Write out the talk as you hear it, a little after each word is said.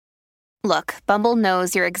Look, Bumble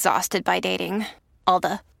knows you're exhausted by dating. All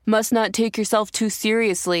the, must not take yourself too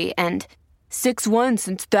seriously, and 6'1"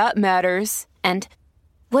 since that matters. And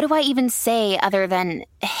what do I even say other than,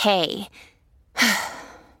 hey?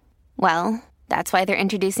 Well, that's why they're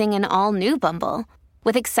introducing an all-new Bumble,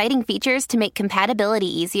 with exciting features to make compatibility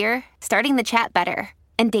easier, starting the chat better,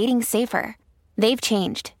 and dating safer. They've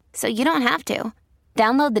changed, so you don't have to.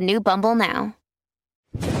 Download the new Bumble now.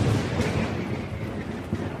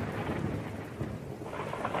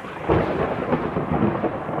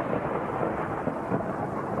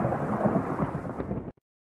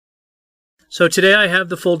 So today I have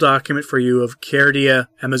the full document for you of Cardia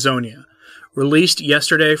Amazonia, released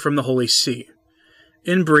yesterday from the Holy See.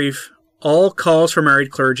 In brief, all calls for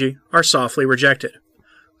married clergy are softly rejected.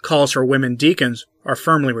 Calls for women deacons are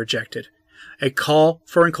firmly rejected. A call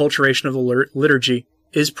for enculturation of the liturgy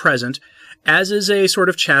is present, as is a sort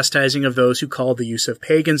of chastising of those who call the use of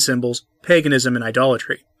pagan symbols paganism and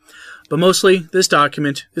idolatry. But mostly, this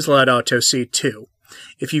document is Laudato Si 2.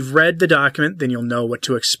 If you've read the document, then you'll know what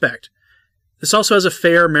to expect. This also has a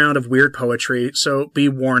fair amount of weird poetry, so be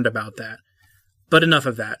warned about that. But enough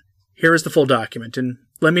of that. Here is the full document, and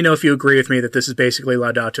let me know if you agree with me that this is basically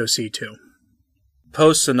Laudato Si 2.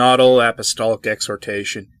 Post-Synodal Apostolic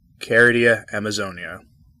Exhortation, Cardia Amazonia.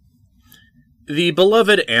 The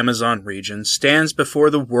beloved Amazon region stands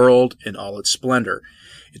before the world in all its splendor,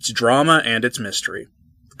 its drama and its mystery.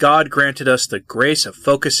 God granted us the grace of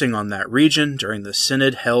focusing on that region during the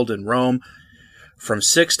synod held in Rome from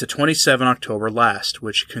 6 to 27 October last,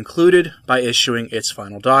 which concluded by issuing its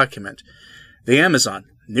final document, The Amazon,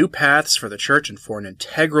 New Paths for the Church and for an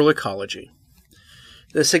Integral Ecology.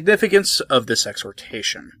 The significance of this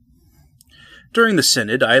exhortation. During the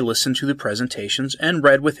synod, I listened to the presentations and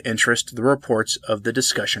read with interest the reports of the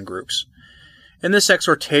discussion groups. In this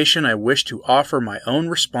exhortation, I wish to offer my own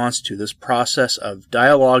response to this process of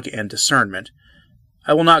dialogue and discernment.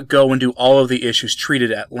 I will not go into all of the issues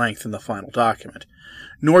treated at length in the final document,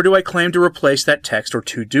 nor do I claim to replace that text or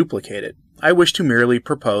to duplicate it. I wish to merely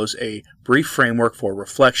propose a brief framework for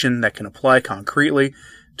reflection that can apply concretely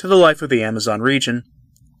to the life of the Amazon region,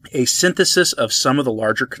 a synthesis of some of the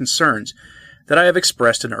larger concerns that I have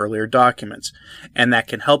expressed in earlier documents, and that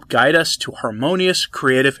can help guide us to harmonious,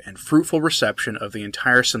 creative, and fruitful reception of the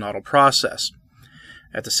entire synodal process.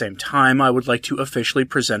 At the same time, I would like to officially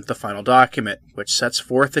present the final document, which sets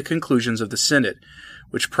forth the conclusions of the synod,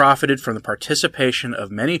 which profited from the participation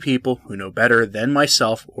of many people who know better than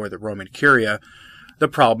myself or the Roman Curia the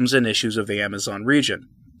problems and issues of the Amazon region.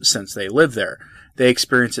 Since they live there, they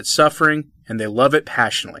experience its suffering, and they love it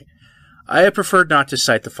passionately. I have preferred not to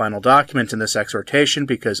cite the final document in this exhortation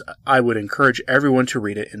because I would encourage everyone to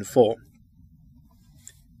read it in full.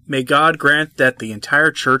 May God grant that the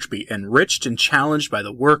entire Church be enriched and challenged by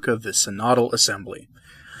the work of the Synodal Assembly.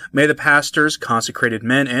 May the pastors, consecrated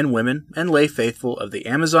men and women, and lay faithful of the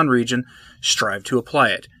Amazon region strive to apply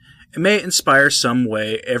it, and may it inspire some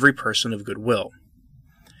way every person of good will.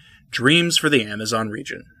 Dreams for the Amazon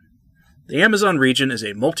region. The Amazon region is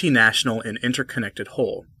a multinational and interconnected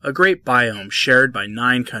whole, a great biome shared by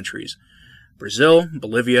 9 countries: Brazil,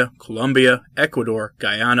 Bolivia, Colombia, Ecuador,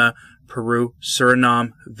 Guyana, Peru,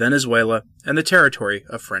 Suriname, Venezuela, and the territory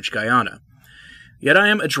of French Guiana. Yet I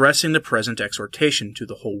am addressing the present exhortation to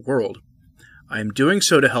the whole world. I am doing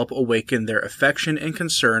so to help awaken their affection and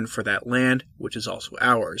concern for that land which is also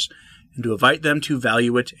ours, and to invite them to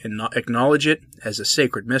value it and acknowledge it as a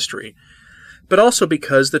sacred mystery, but also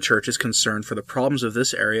because the Church is concerned for the problems of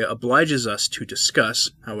this area obliges us to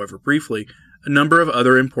discuss, however briefly, a number of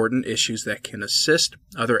other important issues that can assist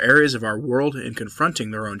other areas of our world in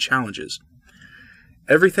confronting their own challenges.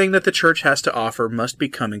 Everything that the Church has to offer must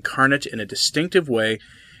become incarnate in a distinctive way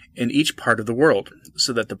in each part of the world,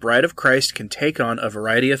 so that the bride of Christ can take on a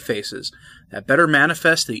variety of faces that better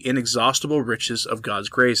manifest the inexhaustible riches of God's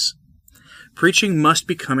grace. Preaching must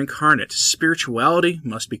become incarnate. Spirituality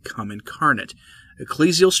must become incarnate.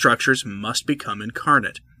 Ecclesial structures must become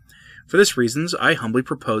incarnate. For this reasons, I humbly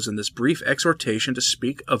propose in this brief exhortation to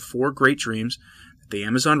speak of 4 great dreams that the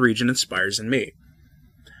Amazon region inspires in me.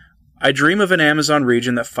 I dream of an Amazon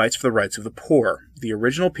region that fights for the rights of the poor, the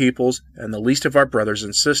original peoples, and the least of our brothers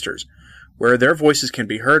and sisters, where their voices can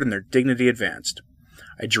be heard and their dignity advanced.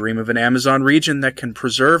 I dream of an Amazon region that can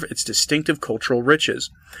preserve its distinctive cultural riches,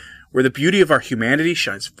 where the beauty of our humanity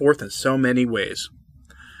shines forth in so many ways.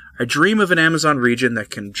 I dream of an Amazon region that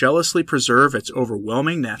can jealously preserve its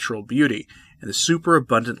overwhelming natural beauty and the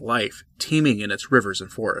superabundant life teeming in its rivers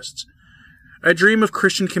and forests. I dream of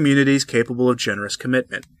Christian communities capable of generous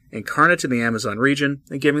commitment, incarnate in the Amazon region,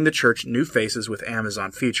 and giving the Church new faces with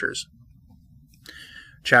Amazon features.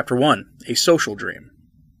 Chapter 1, A Social Dream.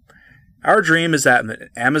 Our dream is that in the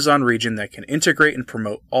Amazon region that can integrate and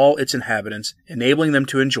promote all its inhabitants, enabling them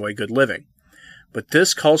to enjoy good living. But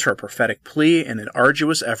this calls for a prophetic plea and an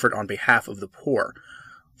arduous effort on behalf of the poor.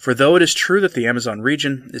 For though it is true that the Amazon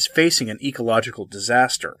region is facing an ecological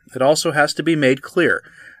disaster, it also has to be made clear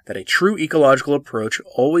that a true ecological approach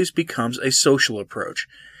always becomes a social approach.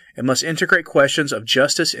 It must integrate questions of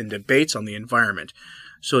justice and debates on the environment,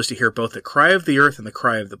 so as to hear both the cry of the earth and the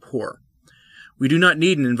cry of the poor. We do not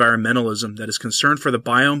need an environmentalism that is concerned for the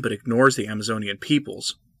biome but ignores the Amazonian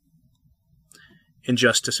peoples.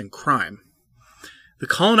 Injustice and crime. The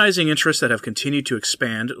colonizing interests that have continued to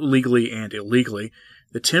expand, legally and illegally,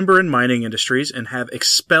 the timber and mining industries and have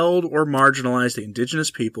expelled or marginalized the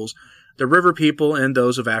indigenous peoples, the river people, and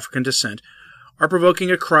those of African descent, are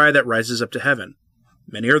provoking a cry that rises up to heaven.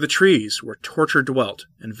 Many are the trees where torture dwelt,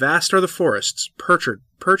 and vast are the forests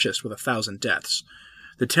purchased with 1,000 deaths.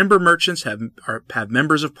 The timber merchants have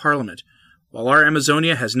members of parliament, while our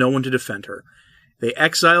Amazonia has no one to defend her. They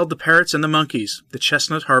exiled the parrots and the monkeys. The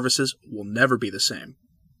chestnut harvests will never be the same.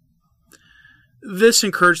 This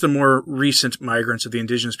encouraged the more recent migrants of the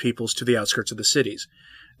indigenous peoples to the outskirts of the cities.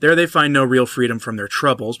 There they find no real freedom from their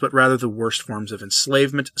troubles, but rather the worst forms of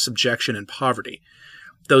enslavement, subjection, and poverty.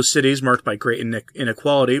 Those cities, marked by great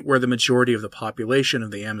inequality, where the majority of the population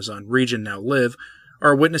of the Amazon region now live,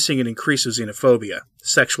 are witnessing an increase of xenophobia,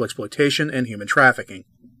 sexual exploitation, and human trafficking.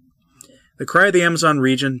 The cry of the Amazon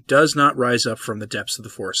region does not rise up from the depths of the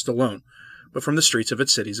forest alone, but from the streets of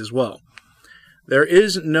its cities as well. There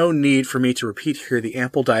is no need for me to repeat here the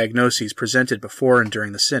ample diagnoses presented before and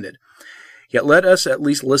during the synod, yet let us at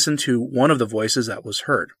least listen to one of the voices that was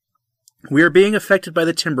heard. We are being affected by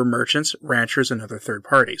the timber merchants, ranchers, and other third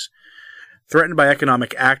parties, threatened by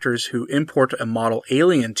economic actors who import a model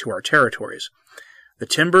alien to our territories. The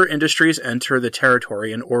timber industries enter the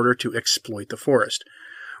territory in order to exploit the forest,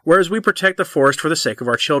 whereas we protect the forest for the sake of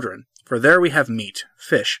our children, for there we have meat,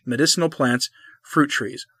 fish, medicinal plants, fruit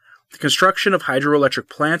trees. The construction of hydroelectric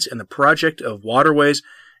plants and the project of waterways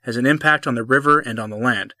has an impact on the river and on the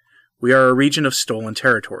land. We are a region of stolen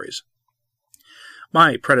territories.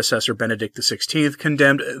 My predecessor, Benedict XVI,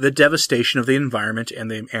 condemned the devastation of the environment and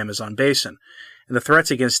the Amazon basin, and the threats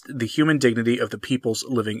against the human dignity of the peoples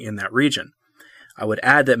living in that region. I would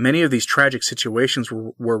add that many of these tragic situations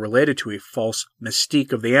were related to a false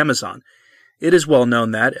mystique of the Amazon. It is well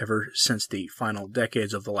known that, ever since the final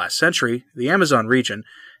decades of the last century, the Amazon region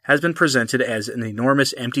has been presented as an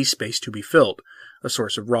enormous empty space to be filled, a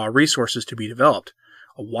source of raw resources to be developed,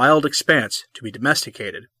 a wild expanse to be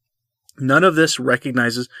domesticated. None of this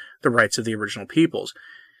recognizes the rights of the original peoples.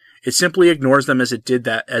 It simply ignores them as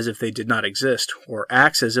if they did not exist, or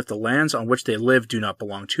acts as if the lands on which they live do not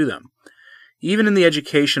belong to them. Even in the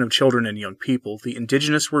education of children and young people, the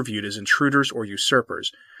indigenous were viewed as intruders or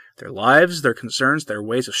usurpers. Their lives, their concerns, their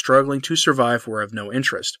ways of struggling to survive were of no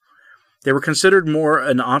interest. They were considered more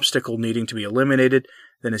an obstacle needing to be eliminated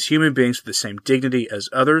than as human beings with the same dignity as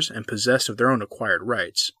others and possessed of their own acquired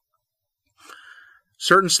rights.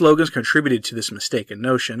 Certain slogans contributed to this mistaken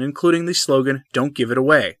notion, including the slogan, "Don't give it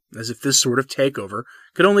away," as if this sort of takeover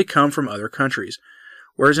could only come from other countries,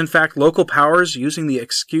 whereas in fact local powers, using the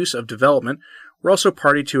excuse of development, were also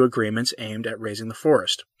party to agreements aimed at raising the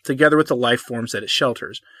forest, together with the life forms that it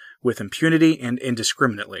shelters, with impunity and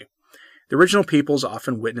indiscriminately. The original peoples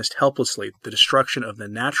often witnessed helplessly the destruction of the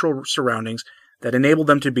natural surroundings that enabled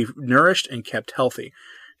them to be nourished and kept healthy,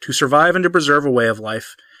 to survive and to preserve a way of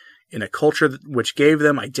life in a culture which gave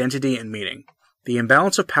them identity and meaning. The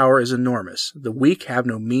imbalance of power is enormous. The weak have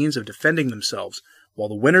no means of defending themselves, while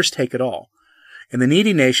the winners take it all. And the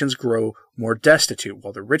needy nations grow more destitute,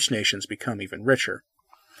 while the rich nations become even richer.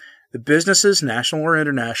 The businesses, national or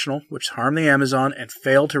international, which harm the Amazon and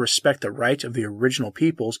fail to respect the right of the original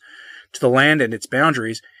peoples to the land and its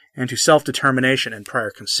boundaries, and to self-determination and prior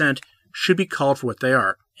consent, should be called for what they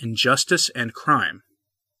are, injustice and crime.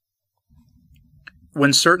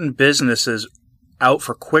 When certain businesses out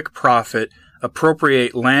for quick profit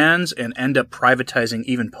appropriate lands and end up privatizing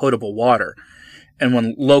even potable water, and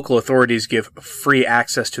when local authorities give free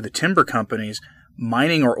access to the timber companies,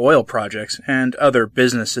 mining or oil projects, and other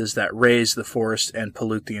businesses that raise the forest and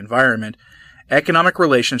pollute the environment, economic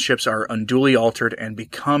relationships are unduly altered and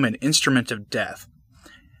become an instrument of death.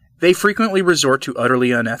 They frequently resort to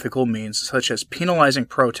utterly unethical means such as penalizing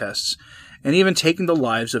protests and even taking the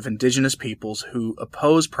lives of indigenous peoples who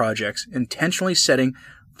oppose projects, intentionally setting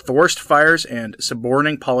forest fires and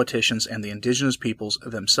suborning politicians and the indigenous peoples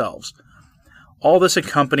themselves. All this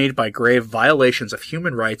accompanied by grave violations of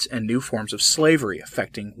human rights and new forms of slavery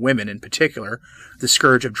affecting women in particular, the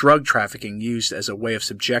scourge of drug trafficking used as a way of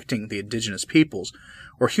subjecting the indigenous peoples,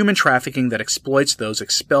 or human trafficking that exploits those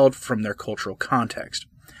expelled from their cultural context.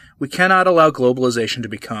 We cannot allow globalization to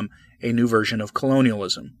become a new version of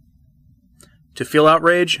colonialism. To feel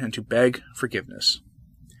outrage and to beg forgiveness.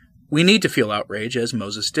 We need to feel outrage as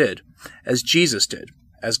Moses did, as Jesus did,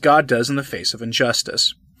 as God does in the face of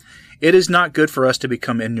injustice. It is not good for us to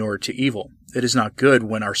become inured to evil. It is not good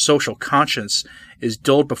when our social conscience is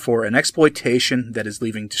dulled before an exploitation that is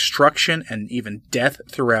leaving destruction and even death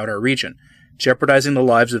throughout our region, jeopardizing the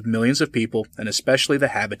lives of millions of people and especially the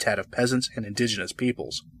habitat of peasants and indigenous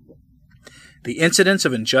peoples. The incidents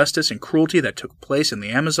of injustice and cruelty that took place in the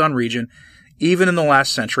Amazon region, even in the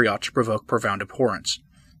last century, ought to provoke profound abhorrence.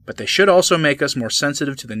 But they should also make us more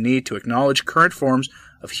sensitive to the need to acknowledge current forms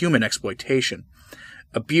of human exploitation,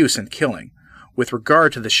 abuse, and killing. With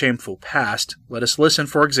regard to the shameful past, let us listen,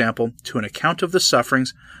 for example, to an account of the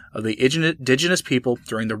sufferings of the indigenous people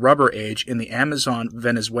during the Rubber Age in the Amazon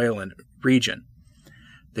Venezuelan region.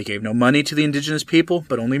 They gave no money to the indigenous people,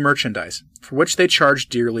 but only merchandise, for which they charged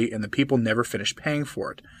dearly, and the people never finished paying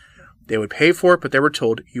for it. They would pay for it, but they were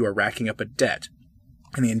told, "You are racking up a debt,"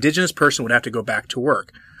 and the indigenous person would have to go back to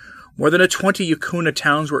work. More than 20 Yacuna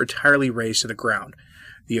towns were entirely razed to the ground.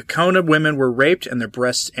 The Yacuna women were raped and their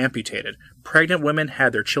breasts amputated. Pregnant women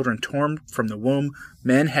had their children torn from the womb.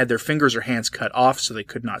 Men had their fingers or hands cut off so they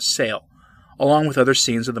could not sail, along with other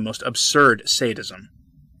scenes of the most absurd sadism.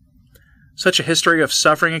 Such a history of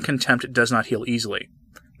suffering and contempt does not heal easily.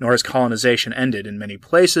 Nor has colonization ended. In many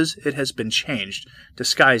places it has been changed,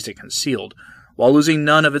 disguised and concealed, while losing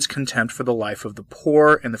none of its contempt for the life of the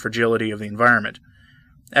poor and the fragility of the environment.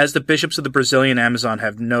 As the bishops of the Brazilian Amazon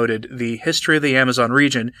have noted, the history of the Amazon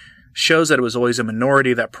region shows that it was always a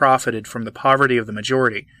minority that profited from the poverty of the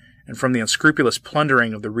majority, and from the unscrupulous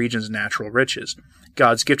plundering of the region's natural riches,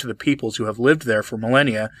 God's gift to the peoples who have lived there for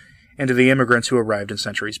millennia, and to the immigrants who arrived in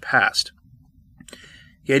centuries past.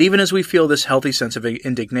 Yet even as we feel this healthy sense of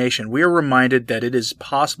indignation, we are reminded that it is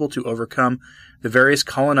possible to overcome the various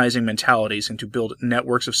colonizing mentalities and to build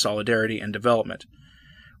networks of solidarity and development.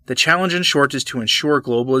 The challenge, in short, is to ensure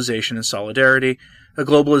globalization and solidarity, a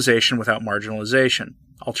globalization without marginalization.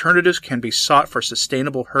 Alternatives can be sought for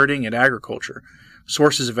sustainable herding and agriculture,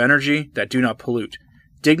 sources of energy that do not pollute,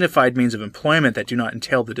 dignified means of employment that do not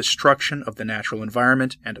entail the destruction of the natural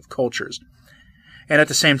environment and of cultures. And at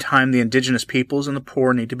the same time, the indigenous peoples and the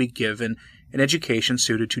poor need to be given an education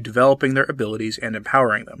suited to developing their abilities and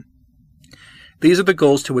empowering them. These are the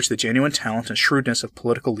goals to which the genuine talent and shrewdness of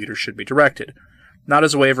political leaders should be directed, not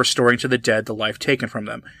as a way of restoring to the dead the life taken from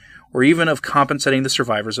them, or even of compensating the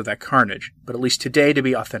survivors of that carnage, but at least today to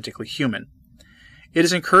be authentically human. It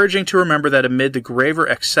is encouraging to remember that amid the graver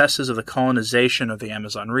excesses of the colonization of the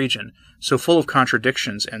Amazon region, so full of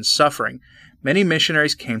contradictions and suffering, many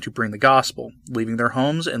missionaries came to bring the gospel, leaving their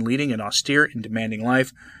homes and leading an austere and demanding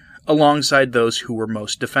life alongside those who were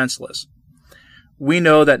most defenseless. We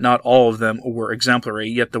know that not all of them were exemplary,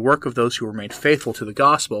 yet the work of those who remained faithful to the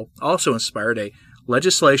gospel also inspired a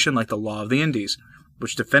legislation like the Law of the Indies,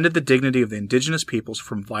 which defended the dignity of the indigenous peoples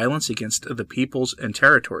from violence against the peoples and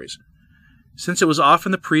territories. Since it was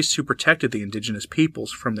often the priests who protected the indigenous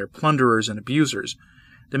peoples from their plunderers and abusers,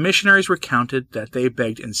 the missionaries recounted that they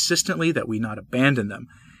begged insistently that we not abandon them,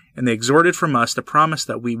 and they extorted from us the promise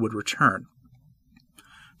that we would return.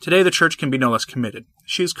 Today the Church can be no less committed.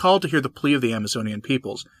 She is called to hear the plea of the Amazonian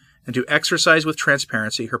peoples, and to exercise with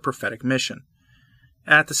transparency her prophetic mission.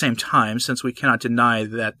 At the same time, since we cannot deny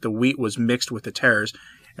that the wheat was mixed with the tares,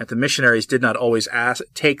 and the missionaries did not always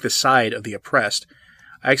take the side of the oppressed,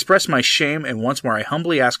 I express my shame, and once more I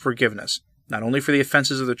humbly ask forgiveness, not only for the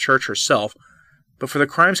offenses of the Church herself, but for the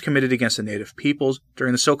crimes committed against the native peoples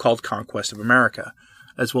during the so-called conquest of America,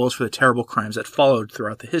 as well as for the terrible crimes that followed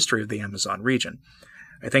throughout the history of the Amazon region.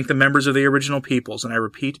 I thank the members of the original peoples, and I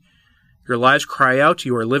repeat, your lives cry out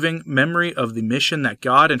your living memory of the mission that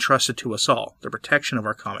God entrusted to us all, the protection of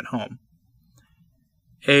our common home.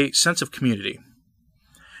 A sense of community.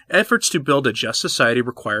 Efforts to build a just society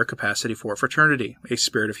require capacity for fraternity, a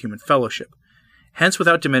spirit of human fellowship. Hence,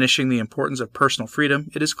 without diminishing the importance of personal freedom,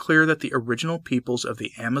 it is clear that the original peoples of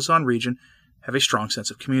the Amazon region have a strong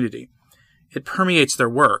sense of community. It permeates their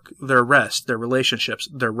work, their rest, their relationships,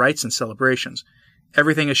 their rites and celebrations.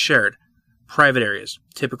 Everything is shared. Private areas,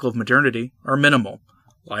 typical of modernity, are minimal.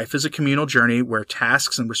 Life is a communal journey where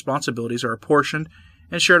tasks and responsibilities are apportioned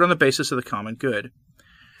and shared on the basis of the common good.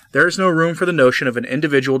 There is no room for the notion of an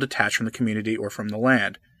individual detached from the community or from the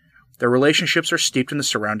land. Their relationships are steeped in the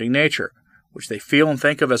surrounding nature, which they feel and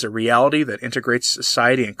think of as a reality that integrates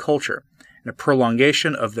society and culture, and a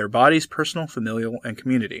prolongation of their body's personal, familial, and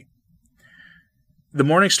community. The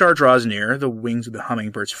morning star draws near, the wings of the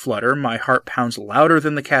hummingbirds flutter, my heart pounds louder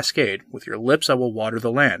than the cascade, with your lips I will water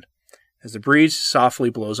the land, as the breeze softly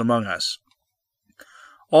blows among us.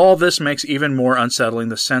 All this makes even more unsettling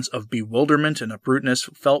the sense of bewilderment and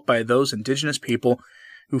uprootedness felt by those indigenous people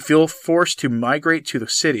who feel forced to migrate to the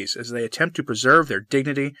cities as they attempt to preserve their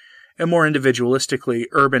dignity and more individualistically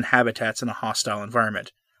urban habitats in a hostile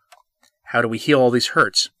environment. How do we heal all these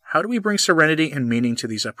hurts? How do we bring serenity and meaning to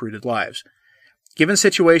these uprooted lives? Given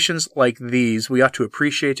situations like these, we ought to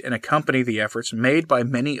appreciate and accompany the efforts made by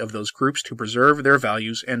many of those groups to preserve their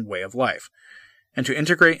values and way of life, and to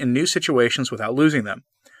integrate in new situations without losing them,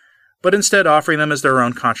 but instead offering them as their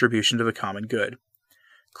own contribution to the common good.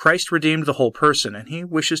 Christ redeemed the whole person, and he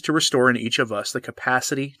wishes to restore in each of us the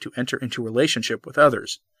capacity to enter into relationship with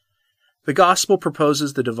others. The gospel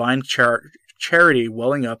proposes the divine charity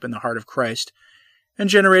welling up in the heart of Christ and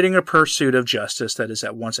generating a pursuit of justice that is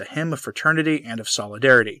at once a hymn of fraternity and of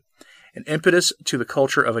solidarity, an impetus to the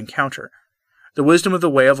culture of encounter. The wisdom of the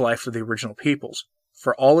way of life of the original peoples,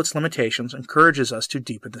 for all its limitations, encourages us to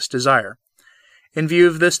deepen this desire. In view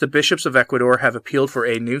of this, the bishops of Ecuador have appealed for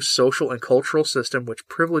a new social and cultural system which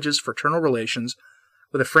privileges fraternal relations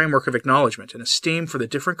with a framework of acknowledgement and esteem for the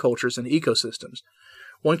different cultures and ecosystems,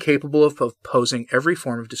 one capable of opposing every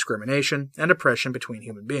form of discrimination and oppression between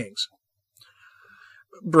human beings.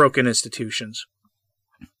 Broken institutions.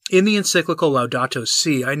 In the encyclical Laudato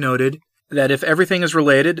Si, I noted that if everything is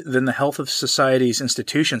related, then the health of society's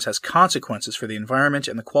institutions has consequences for the environment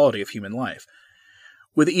and the quality of human life.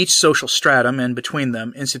 With each social stratum, and between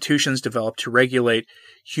them, institutions develop to regulate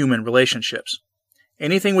human relationships.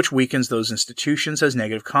 Anything which weakens those institutions has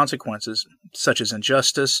negative consequences, such as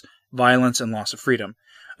injustice, violence, and loss of freedom.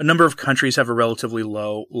 A number of countries have a relatively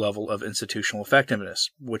low level of institutional effectiveness,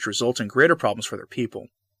 which results in greater problems for their people.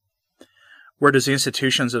 Where does the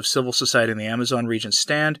institutions of civil society in the Amazon region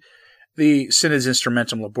stand? The Synods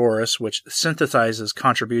Instrumentum Laboris, which synthesizes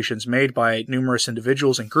contributions made by numerous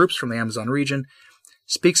individuals and groups from the Amazon region,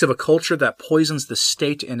 speaks of a culture that poisons the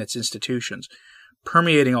state and its institutions,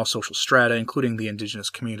 permeating all social strata, including the indigenous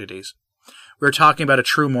communities. We're talking about a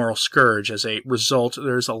true moral scourge. As a result,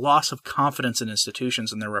 there's a loss of confidence in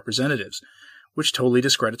institutions and their representatives, which totally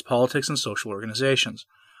discredits politics and social organizations.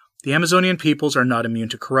 The Amazonian peoples are not immune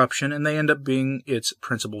to corruption, and they end up being its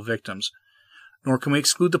principal victims. Nor can we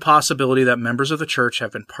exclude the possibility that members of the church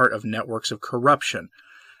have been part of networks of corruption,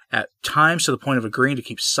 at times to the point of agreeing to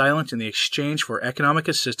keep silent in the exchange for economic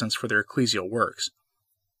assistance for their ecclesial works.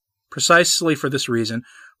 Precisely for this reason,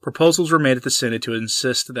 proposals were made at the Synod to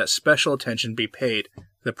insist that special attention be paid to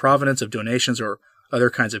the provenance of donations or other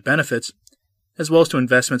kinds of benefits, as well as to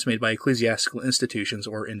investments made by ecclesiastical institutions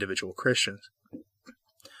or individual Christians.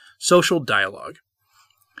 Social dialogue.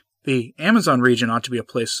 The Amazon region ought to be a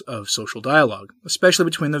place of social dialogue, especially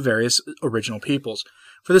between the various original peoples,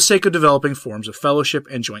 for the sake of developing forms of fellowship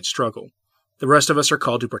and joint struggle. The rest of us are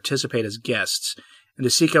called to participate as guests, and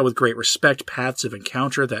to seek out with great respect paths of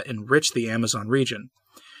encounter that enrich the Amazon region.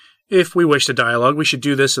 If we wish to dialogue, we should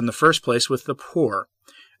do this in the first place with the poor.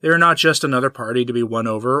 They are not just another party to be won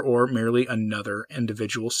over, or merely another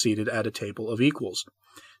individual seated at a table of equals.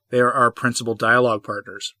 They are our principal dialogue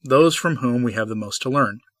partners, those from whom we have the most to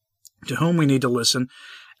learn, to whom we need to listen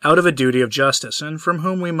out of a duty of justice, and from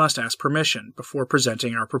whom we must ask permission before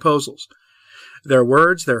presenting our proposals. Their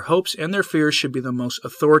words, their hopes, and their fears should be the most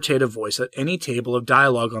authoritative voice at any table of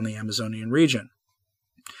dialogue on the Amazonian region.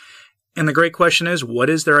 And the great question is, what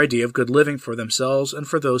is their idea of good living for themselves and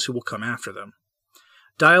for those who will come after them?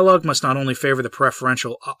 Dialogue must not only favor the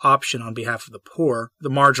preferential option on behalf of the poor, the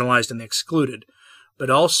marginalized, and the excluded, but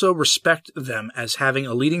also respect them as having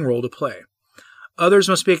a leading role to play. Others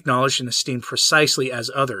must be acknowledged and esteemed precisely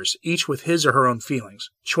as others, each with his or her own feelings,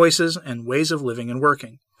 choices, and ways of living and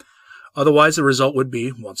working. Otherwise, the result would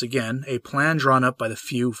be, once again, a plan drawn up by the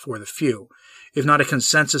few for the few, if not a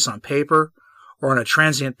consensus on paper, or on a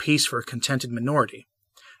transient peace for a contented minority.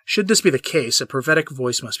 Should this be the case, a prophetic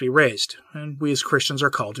voice must be raised, and we as Christians are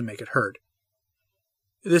called to make it heard.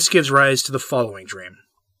 This gives rise to the following dream.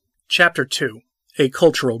 Chapter 2. A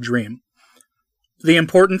Cultural Dream. The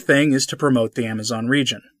important thing is to promote the Amazon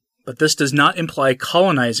region, but this does not imply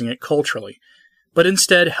colonizing it culturally, but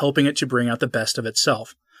instead helping it to bring out the best of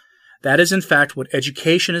itself. That is in fact what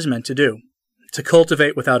education is meant to do, to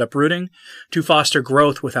cultivate without uprooting, to foster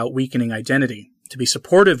growth without weakening identity, to be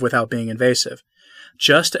supportive without being invasive.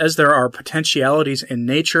 Just as there are potentialities in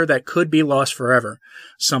nature that could be lost forever,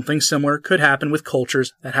 something similar could happen with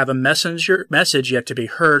cultures that have a message yet to be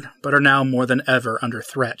heard, but are now more than ever under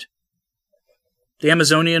threat. The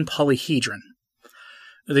Amazonian polyhedron.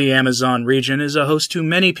 The Amazon region is a host to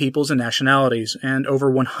many peoples and nationalities, and over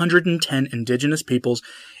 110 indigenous peoples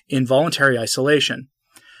in voluntary isolation.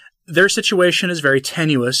 Their situation is very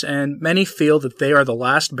tenuous, and many feel that they are the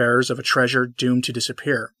last bearers of a treasure doomed to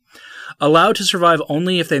disappear, allowed to survive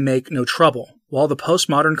only if they make no trouble, while the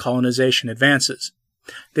postmodern colonization advances.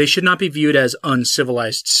 They should not be viewed as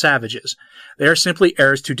uncivilized savages. They are simply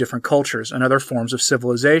heirs to different cultures and other forms of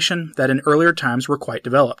civilization that in earlier times were quite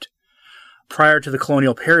developed. Prior to the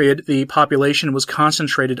colonial period, the population was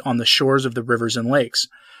concentrated on the shores of the rivers and lakes,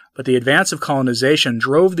 but the advance of colonization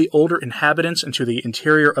drove the older inhabitants into the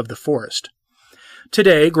interior of the forest.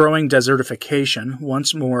 Today, growing desertification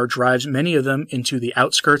once more drives many of them into the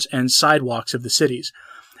outskirts and sidewalks of the cities,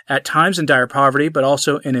 at times in dire poverty, but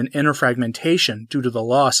also in an inner fragmentation due to the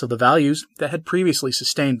loss of the values that had previously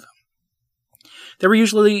sustained them.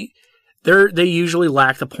 They usually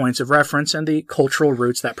lack the points of reference and the cultural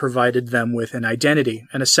roots that provided them with an identity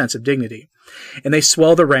and a sense of dignity, and they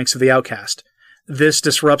swell the ranks of the outcast. This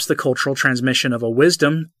disrupts the cultural transmission of a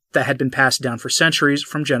wisdom that had been passed down for centuries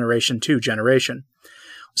from generation to generation.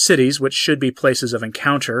 Cities, which should be places of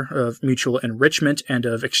encounter, of mutual enrichment, and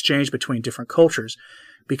of exchange between different cultures,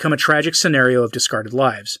 become a tragic scenario of discarded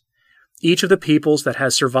lives. Each of the peoples that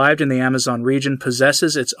has survived in the Amazon region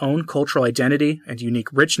possesses its own cultural identity and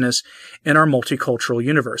unique richness in our multicultural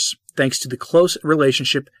universe, thanks to the close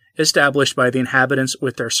relationship established by the inhabitants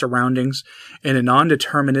with their surroundings in a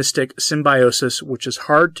non-deterministic symbiosis which is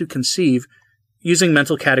hard to conceive using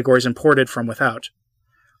mental categories imported from without.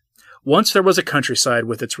 Once there was a countryside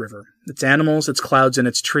with its river, its animals, its clouds, and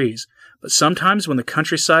its trees, but sometimes when the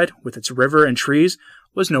countryside, with its river and trees,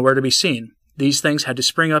 was nowhere to be seen, these things had to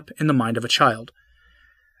spring up in the mind of a child.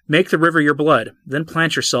 Make the river your blood, then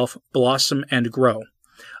plant yourself, blossom, and grow.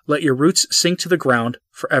 Let your roots sink to the ground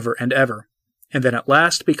forever and ever, and then at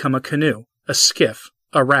last become a canoe, a skiff,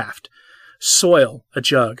 a raft, soil, a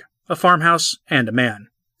jug, a farmhouse, and a man.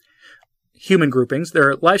 Human groupings,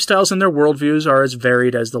 their lifestyles and their worldviews are as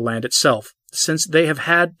varied as the land itself, since they have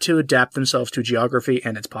had to adapt themselves to geography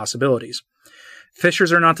and its possibilities.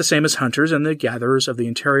 Fishers are not the same as hunters, and the gatherers of the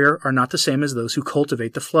interior are not the same as those who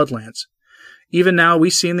cultivate the floodlands. Even now, we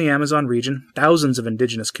see in the Amazon region thousands of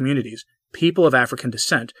indigenous communities, people of African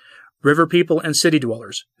descent, river people, and city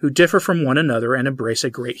dwellers, who differ from one another and embrace a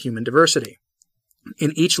great human diversity.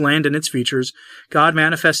 In each land and its features, God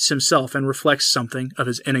manifests himself and reflects something of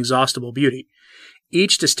his inexhaustible beauty.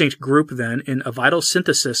 Each distinct group, then, in a vital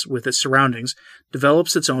synthesis with its surroundings,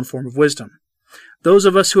 develops its own form of wisdom. Those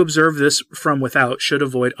of us who observe this from without should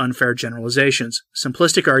avoid unfair generalizations,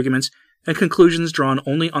 simplistic arguments, and conclusions drawn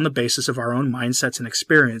only on the basis of our own mindsets and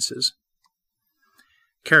experiences.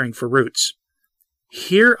 Caring for roots.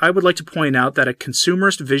 Here, I would like to point out that a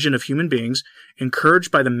consumerist vision of human beings,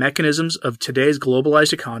 encouraged by the mechanisms of today's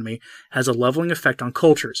globalized economy, has a leveling effect on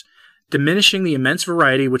cultures, diminishing the immense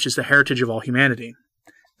variety which is the heritage of all humanity.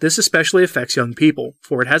 This especially affects young people,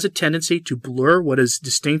 for it has a tendency to blur what is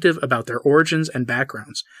distinctive about their origins and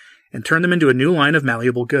backgrounds, and turn them into a new line of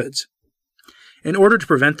malleable goods. In order to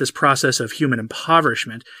prevent this process of human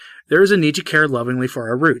impoverishment, there is a need to care lovingly for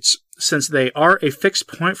our roots, since they are a fixed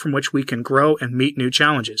point from which we can grow and meet new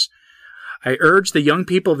challenges. I urge the young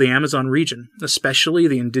people of the Amazon region, especially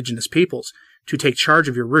the indigenous peoples, to take charge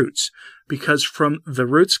of your roots, because from the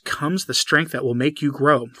roots comes the strength that will make you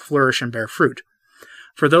grow, flourish, and bear fruit.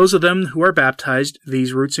 For those of them who are baptized,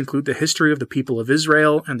 these roots include the history of the people of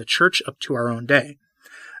Israel and the church up to our own day.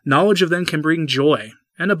 Knowledge of them can bring joy,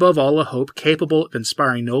 and above all a hope capable of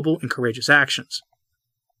inspiring noble and courageous actions.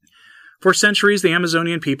 For centuries, the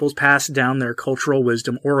Amazonian peoples passed down their cultural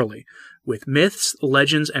wisdom orally, with myths,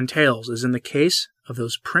 legends, and tales, as in the case of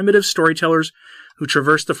those primitive storytellers who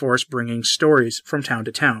traversed the forest bringing stories from town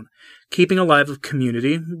to town, keeping alive a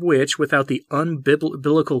community which, without the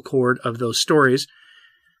unbiblical cord of those stories,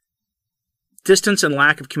 distance and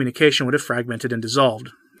lack of communication would have fragmented and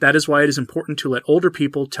dissolved. That is why it is important to let older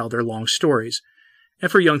people tell their long stories,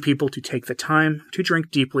 and for young people to take the time to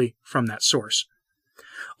drink deeply from that source.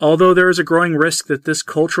 Although there is a growing risk that this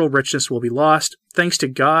cultural richness will be lost, thanks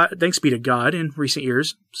be to God, in recent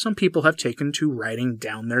years, some people have taken to writing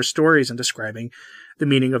down their stories and describing the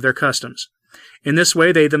meaning of their customs. In this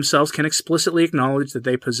way, they themselves can explicitly acknowledge that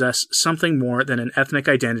they possess something more than an ethnic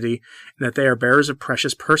identity, and that they are bearers of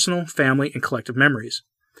precious personal, family, and collective memories.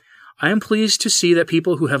 I am pleased to see that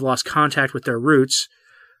people who have lost contact with their roots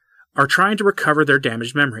are trying to recover their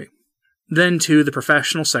damaged memory. Then, too, the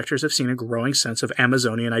professional sectors have seen a growing sense of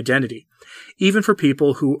Amazonian identity. Even for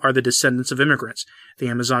people who are the descendants of immigrants, the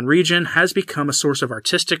Amazon region has become a source of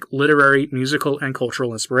artistic, literary, musical, and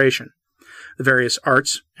cultural inspiration. The various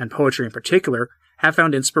arts, and poetry in particular, have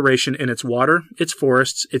found inspiration in its water, its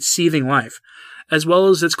forests, its seething life, as well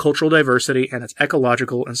as its cultural diversity and its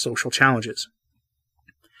ecological and social challenges.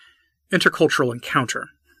 Intercultural encounter.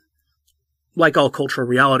 Like all cultural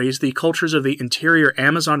realities, the cultures of the interior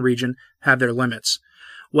Amazon region have their limits.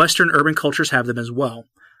 Western urban cultures have them as well.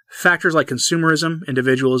 Factors like consumerism,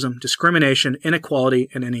 individualism, discrimination, inequality,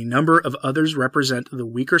 and any number of others represent the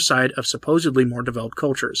weaker side of supposedly more developed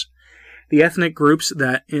cultures. The ethnic groups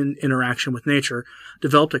that, in interaction with nature,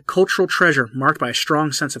 developed a cultural treasure marked by a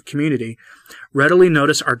strong sense of community, readily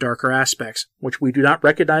notice our darker aspects, which we do not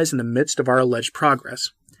recognize in the midst of our alleged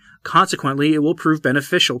progress. Consequently, it will prove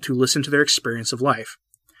beneficial to listen to their experience of life.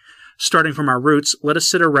 Starting from our roots, let us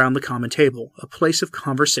sit around the common table, a place of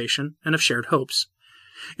conversation and of shared hopes.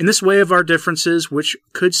 In this way of our differences, which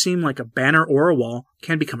could seem like a banner or a wall,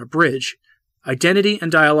 can become a bridge. Identity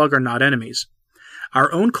and dialogue are not enemies.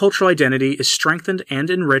 Our own cultural identity is strengthened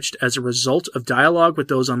and enriched as a result of dialogue with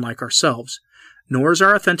those unlike ourselves, nor is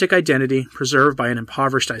our authentic identity preserved by an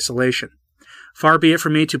impoverished isolation. Far be it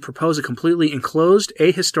from me to propose a completely enclosed,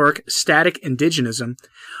 ahistoric, static indigenism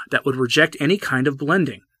that would reject any kind of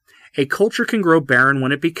blending. A culture can grow barren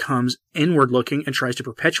when it becomes inward-looking and tries to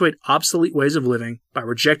perpetuate obsolete ways of living by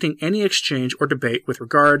rejecting any exchange or debate with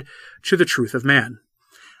regard to the truth of man.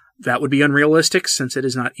 That would be unrealistic, since it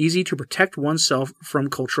is not easy to protect oneself from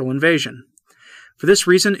cultural invasion. For this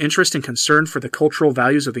reason, interest and concern for the cultural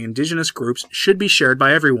values of the indigenous groups should be shared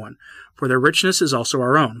by everyone, for their richness is also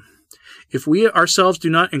our own. If we ourselves do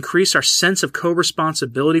not increase our sense of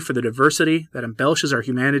co-responsibility for the diversity that embellishes our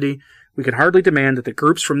humanity, we can hardly demand that the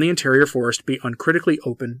groups from the interior forest be uncritically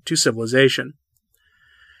open to civilization.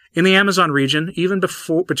 In the Amazon region, even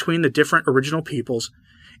between the different original peoples,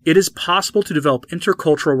 it is possible to develop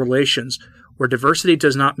intercultural relations where diversity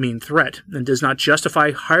does not mean threat and does not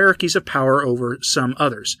justify hierarchies of power over some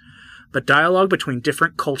others, but dialogue between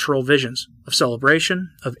different cultural visions, of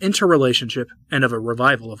celebration, of interrelationship, and of a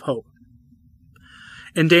revival of hope.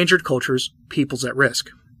 Endangered cultures, peoples at risk.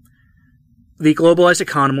 The globalized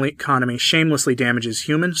economy shamelessly damages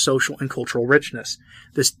human, social, and cultural richness.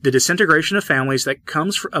 The disintegration of families that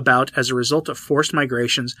comes about as a result of forced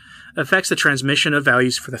migrations affects the transmission of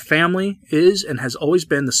values, for the family is and has always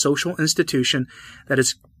been the social institution that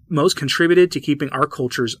has most contributed to keeping our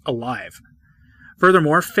cultures alive.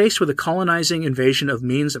 Furthermore, faced with a colonizing invasion of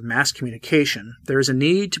means of mass communication, there is a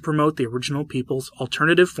need to promote the original people's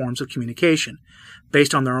alternative forms of communication,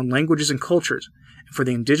 based on their own languages and cultures, and for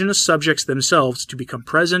the indigenous subjects themselves to become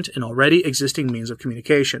present in already existing means of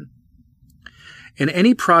communication. In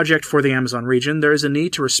any project for the Amazon region, there is a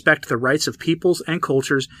need to respect the rights of peoples and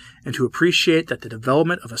cultures and to appreciate that the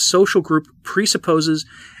development of a social group presupposes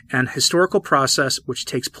an historical process which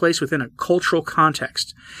takes place within a cultural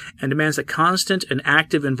context and demands the constant and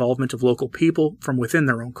active involvement of local people from within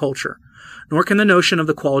their own culture. Nor can the notion of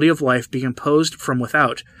the quality of life be imposed from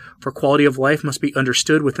without, for quality of life must be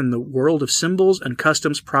understood within the world of symbols and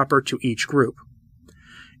customs proper to each group.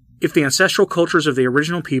 If the ancestral cultures of the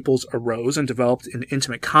original peoples arose and developed in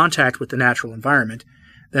intimate contact with the natural environment,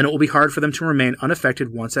 then it will be hard for them to remain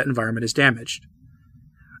unaffected once that environment is damaged.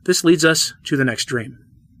 This leads us to the next dream.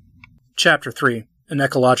 Chapter 3. An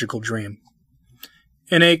Ecological Dream.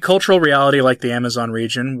 In a cultural reality like the Amazon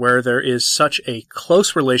region, where there is such a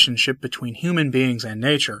close relationship between human beings and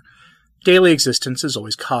nature, daily existence is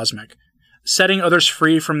always cosmic. Setting others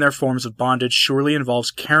free from their forms of bondage surely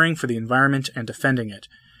involves caring for the environment and defending it.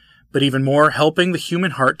 But even more, helping the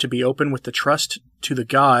human heart to be open with the trust to the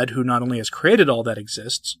God who not only has created all that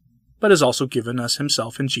exists, but has also given us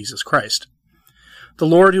himself in Jesus Christ. The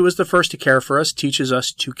Lord, who is the first to care for us, teaches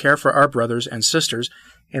us to care for our brothers and sisters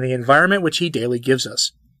in the environment which he daily gives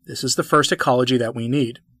us. This is the first ecology that we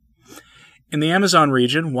need. In the Amazon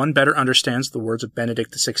region, one better understands the words of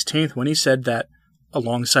Benedict XVI when he said that,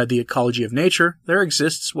 alongside the ecology of nature, there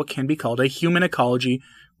exists what can be called a human ecology,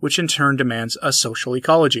 which in turn demands a social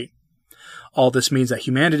ecology. All this means that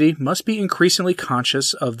humanity must be increasingly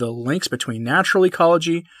conscious of the links between natural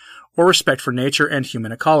ecology, or respect for nature, and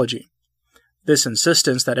human ecology. This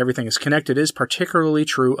insistence that everything is connected is particularly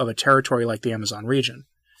true of a territory like the Amazon region.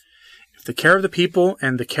 If the care of the people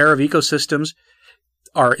and the care of ecosystems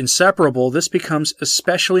are inseparable, this becomes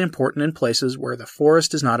especially important in places where the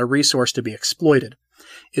forest is not a resource to be exploited.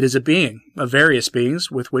 It is a being, of various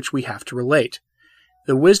beings, with which we have to relate.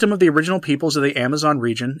 The wisdom of the original peoples of the Amazon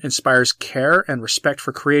region inspires care and respect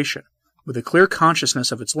for creation. with a clear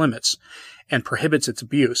consciousness of its limits, and prohibits its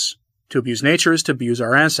abuse. To abuse nature is to abuse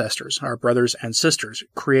our ancestors, our brothers and sisters,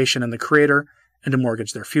 creation and the Creator, and to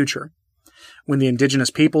mortgage their future. When the indigenous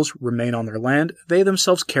peoples remain on their land, they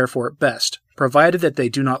themselves care for it best, provided that they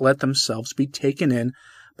do not let themselves be taken in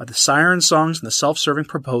by the siren songs and the self-serving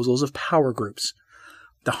proposals of power groups.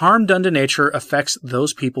 The harm done to nature affects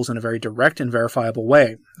those peoples in a very direct and verifiable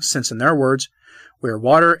way, since, in their words, we are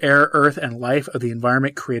water, air, earth, and life of the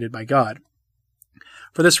environment created by God.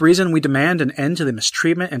 For this reason, we demand an end to the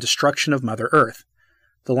mistreatment and destruction of Mother Earth.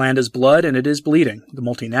 The land is blood and it is bleeding. The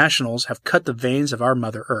multinationals have cut the veins of our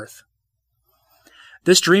Mother Earth.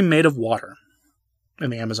 This dream made of water. In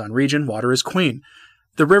the Amazon region, water is queen.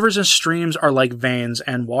 The rivers and streams are like veins,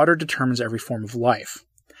 and water determines every form of life.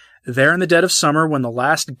 There in the dead of summer, when the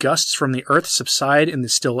last gusts from the earth subside in the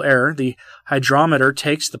still air, the hydrometer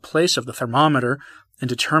takes the place of the thermometer in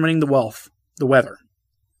determining the weather.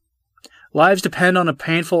 Lives depend on a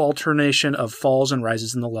painful alternation of falls and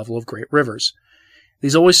rises in the level of great rivers.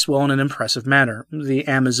 These always swell in an impressive manner. The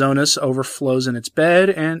Amazonas overflows in its bed,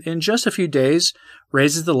 and in just a few days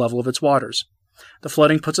raises the level of its waters. The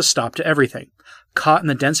flooding puts a stop to everything. Caught in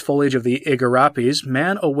the dense foliage of the igarapes,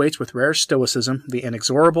 man awaits with rare stoicism the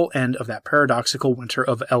inexorable end of that paradoxical winter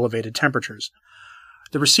of elevated temperatures.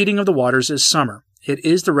 The receding of the waters is summer. It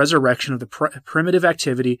is the resurrection of the primitive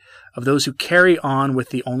activity of those who carry on with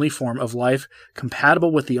the only form of life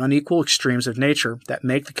compatible with the unequal extremes of nature that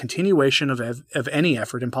make the continuation of any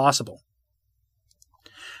effort impossible.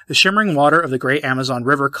 The shimmering water of the great Amazon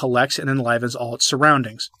River collects and enlivens all its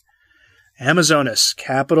surroundings. Amazonas,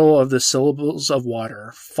 capital of the syllables of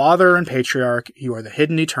water, father and patriarch, you are the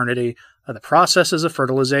hidden eternity of the processes of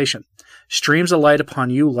fertilization. Streams alight upon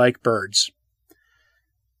you like birds.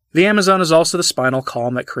 The Amazon is also the spinal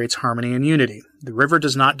column that creates harmony and unity. The river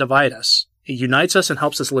does not divide us. It unites us and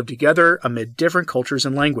helps us live together amid different cultures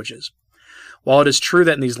and languages. While it is true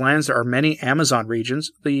that in these lands there are many Amazon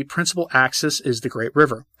regions, the principal axis is the Great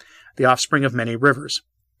River, the offspring of many rivers.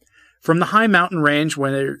 From the high mountain range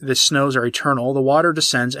where the snows are eternal, the water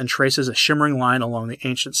descends and traces a shimmering line along the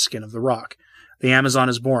ancient skin of the rock. The Amazon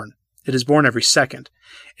is born. It is born every second.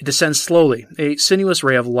 It descends slowly, a sinuous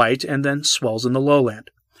ray of light, and then swells in the lowland.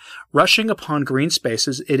 Rushing upon green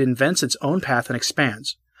spaces, it invents its own path and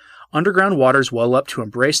expands. Underground waters well up to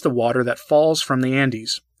embrace the water that falls from the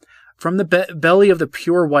Andes. From the belly of the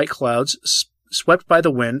pure white clouds, swept by the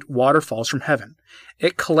wind, water falls from heaven.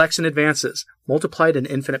 It collects and advances, multiplied in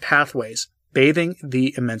infinite pathways, bathing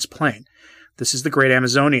the immense plain. This is the great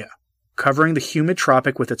Amazonia, covering the humid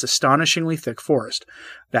tropic with its astonishingly thick forest,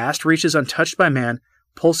 vast reaches untouched by man,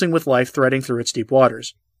 pulsing with life threading through its deep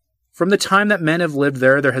waters. From the time that men have lived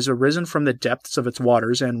there has arisen from the depths of its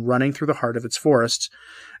waters and running through the heart of its forests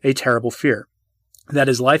a terrible fear, that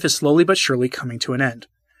his life is slowly but surely coming to an end.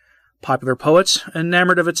 Popular poets,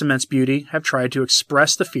 enamored of its immense beauty, have tried to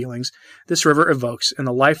express the feelings this river evokes and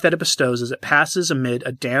the life that it bestows as it passes amid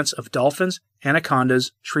a dance of dolphins,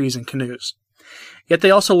 anacondas, trees, and canoes. Yet they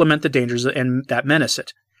also lament the dangers that menace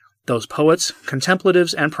it. Those poets,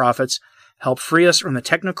 contemplatives, and prophets help free us from the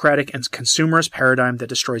technocratic and consumerist paradigm that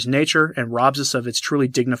destroys nature and robs us of its truly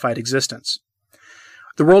dignified existence.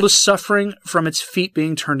 The world is suffering from its feet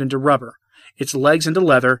being turned into rubber, its legs into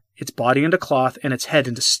leather, its body into cloth, and its head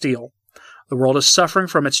into steel. The world is suffering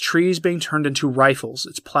from its trees being turned into rifles,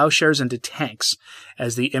 its plowshares into tanks,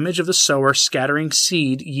 as the image of the sower scattering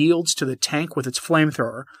seed yields to the tank with its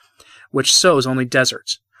flamethrower, which sows only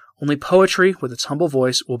deserts. Only poetry, with its humble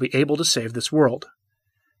voice, will be able to save this world.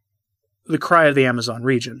 The cry of the Amazon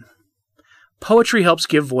region. Poetry helps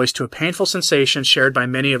give voice to a painful sensation shared by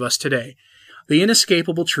many of us today. The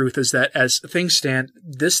inescapable truth is that, as things stand,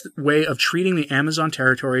 this way of treating the Amazon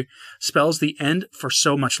territory spells the end for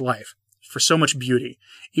so much life, for so much beauty,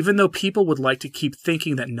 even though people would like to keep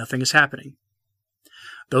thinking that nothing is happening.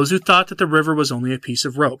 Those who thought that the river was only a piece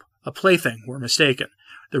of rope, a plaything, were mistaken.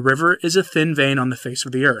 The river is a thin vein on the face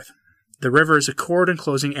of the earth. The river is a cord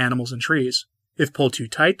enclosing animals and trees. If pulled too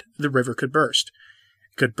tight, the river could burst.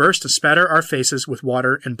 It could burst and spatter our faces with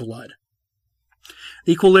water and blood.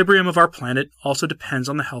 The equilibrium of our planet also depends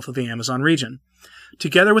on the health of the Amazon region.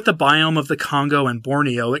 Together with the biome of the Congo and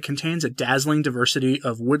Borneo, it contains a dazzling diversity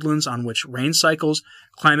of woodlands on which rain cycles,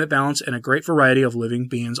 climate balance, and a great variety of living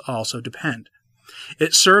beings also depend.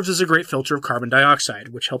 It serves as a great filter of carbon dioxide,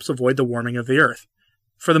 which helps avoid the warming of the earth.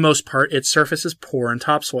 For the most part, its surface is poor in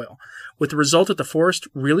topsoil, with the result that the forest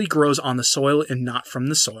really grows on the soil and not from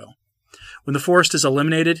the soil. When the forest is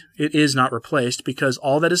eliminated, it is not replaced, because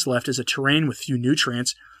all that is left is a terrain with few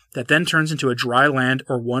nutrients that then turns into a dry land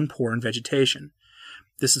or one poor in vegetation.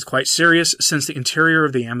 This is quite serious since the interior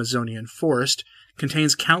of the Amazonian forest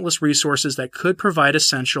contains countless resources that could provide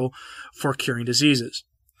essential for curing diseases.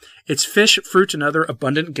 Its fish, fruit, and other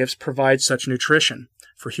abundant gifts provide such nutrition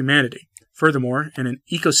for humanity. Furthermore, in an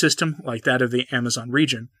ecosystem like that of the Amazon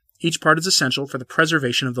region, each part is essential for the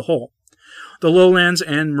preservation of the whole. The lowlands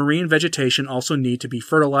and marine vegetation also need to be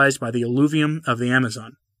fertilized by the alluvium of the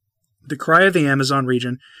Amazon. The cry of the Amazon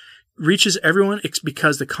region reaches everyone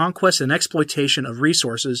because the conquest and exploitation of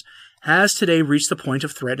resources has today reached the point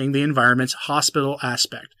of threatening the environment's hospitable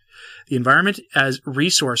aspect. The environment as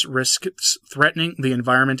resource risks threatening the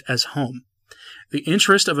environment as home. The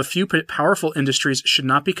interest of a few powerful industries should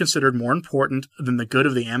not be considered more important than the good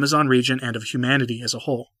of the Amazon region and of humanity as a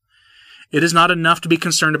whole. It is not enough to be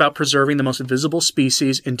concerned about preserving the most visible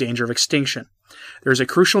species in danger of extinction. There is a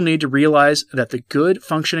crucial need to realize that the good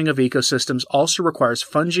functioning of ecosystems also requires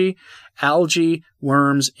fungi, algae,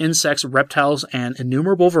 worms, insects, reptiles, and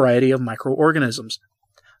innumerable variety of microorganisms.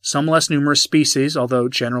 Some less numerous species, although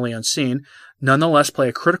generally unseen, nonetheless play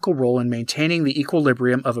a critical role in maintaining the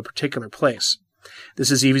equilibrium of a particular place. This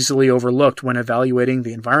is easily overlooked when evaluating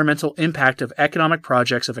the environmental impact of economic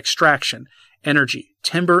projects of extraction, energy,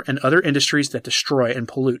 timber, and other industries that destroy and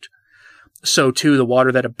pollute. So, too, the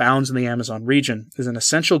water that abounds in the Amazon region is an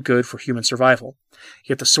essential good for human survival,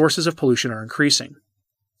 yet the sources of pollution are increasing.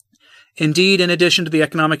 Indeed, in addition to the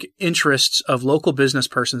economic interests of local business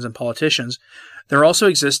persons and politicians, there also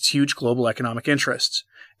exists huge global economic interests.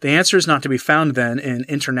 The answer is not to be found, then, in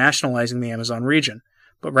internationalizing the Amazon region,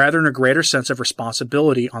 but rather in a greater sense of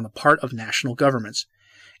responsibility on the part of national governments.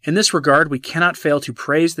 In this regard, we cannot fail to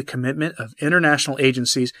praise the commitment of international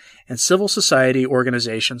agencies and civil society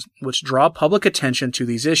organizations which draw public attention to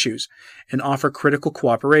these issues and offer critical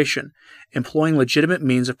cooperation, employing legitimate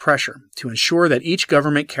means of pressure to ensure that each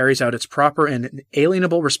government carries out its proper and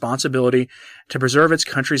inalienable responsibility to preserve its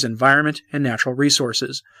country's environment and natural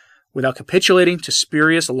resources, without capitulating to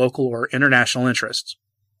spurious local or international interests.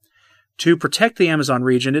 To protect the Amazon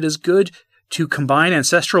region, it is good to combine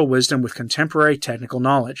ancestral wisdom with contemporary technical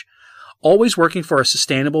knowledge, always working for a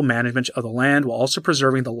sustainable management of the land while also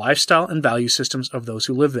preserving the lifestyle and value systems of those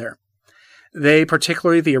who live there. They,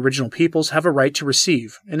 particularly the original peoples, have a right to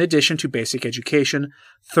receive, in addition to basic education,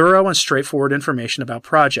 thorough and straightforward information about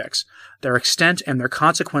projects, their extent and their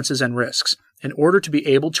consequences and risks, in order to be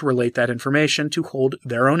able to relate that information to hold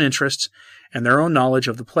their own interests and their own knowledge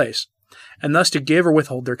of the place, and thus to give or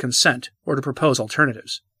withhold their consent, or to propose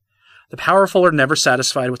alternatives. The powerful are never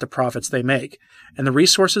satisfied with the profits they make, and the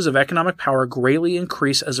resources of economic power greatly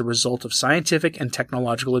increase as a result of scientific and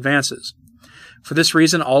technological advances. For this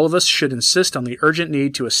reason, all of us should insist on the urgent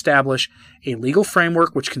need to establish a legal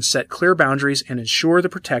framework which can set clear boundaries and ensure the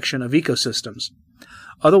protection of ecosystems.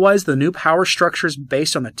 Otherwise, the new power structures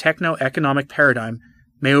based on the techno-economic paradigm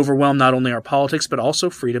may overwhelm not only our politics but also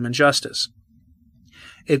freedom and justice.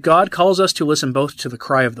 If God calls us to listen both to the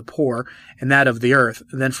cry of the poor and that of the earth,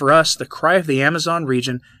 then for us the cry of the Amazon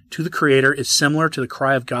region to the Creator is similar to the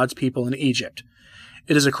cry of God's people in Egypt.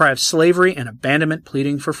 It is a cry of slavery and abandonment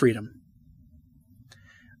pleading for freedom.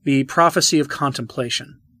 The prophecy of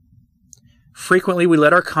contemplation. Frequently we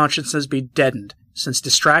let our consciences be deadened, since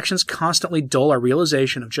distractions constantly dull our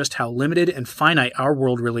realization of just how limited and finite our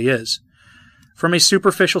world really is. From a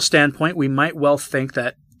superficial standpoint, we might well think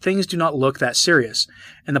that things do not look that serious,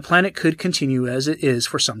 and the planet could continue as it is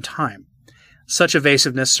for some time. Such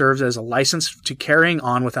evasiveness serves as a license to carrying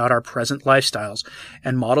on without our present lifestyles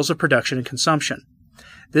and models of production and consumption.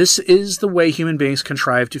 This is the way human beings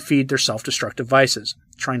contrive to feed their self-destructive vices,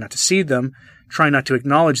 trying not to see them, trying not to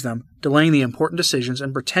acknowledge them, delaying the important decisions,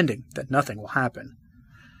 and pretending that nothing will happen.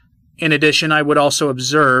 In addition, I would also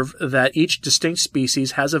observe that each distinct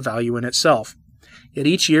species has a value in itself. Yet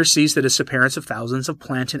each year sees the disappearance of thousands of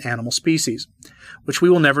plant and animal species, which we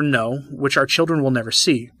will never know, which our children will never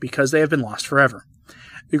see, because they have been lost forever.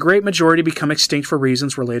 The great majority become extinct for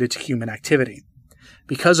reasons related to human activity.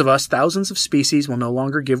 Because of us, thousands of species will no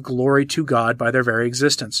longer give glory to God by their very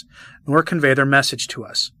existence, nor convey their message to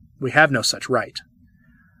us. We have no such right.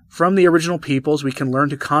 From the original peoples, we can learn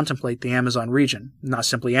to contemplate the Amazon region, not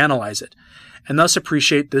simply analyze it, and thus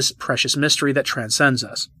appreciate this precious mystery that transcends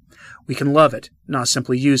us. We can love it, not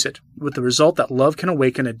simply use it, with the result that love can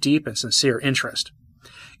awaken a deep and sincere interest.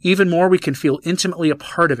 Even more, we can feel intimately a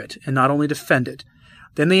part of it and not only defend it.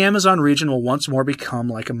 Then the Amazon region will once more become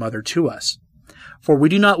like a mother to us. For we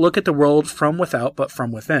do not look at the world from without but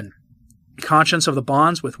from within, conscious of the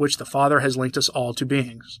bonds with which the Father has linked us all to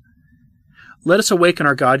beings. Let us awaken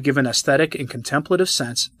our God-given aesthetic and contemplative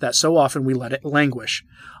sense that so often we let it languish.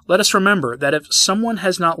 Let us remember that if someone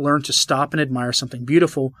has not learned to stop and admire something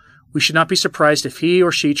beautiful, We should not be surprised if he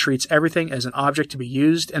or she treats everything as an object to be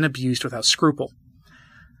used and abused without scruple.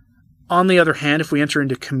 On the other hand, if we enter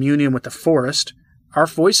into communion with the forest, our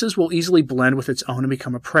voices will easily blend with its own and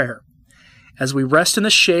become a prayer. As we rest in the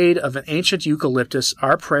shade of an ancient eucalyptus,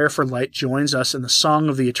 our prayer for light joins us in the song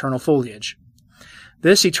of the eternal foliage.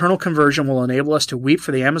 This eternal conversion will enable us to weep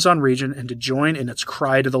for the Amazon region and to join in its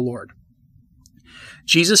cry to the Lord.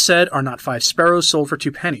 Jesus said, "Are not 5 sparrows sold for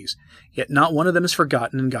 2 pennies? Yet not one of them is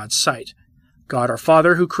forgotten in God's sight." God our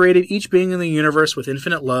Father, who created each being in the universe with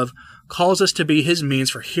infinite love, calls us to be his means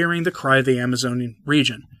for hearing the cry of the Amazonian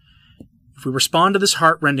region. If we respond to this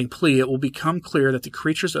heart-rending plea, it will become clear that the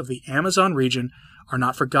creatures of the Amazon region are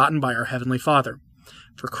not forgotten by our Heavenly Father.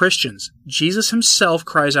 For Christians, Jesus himself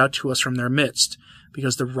cries out to us from their midst,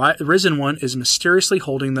 because the risen one is mysteriously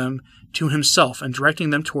holding them to himself and directing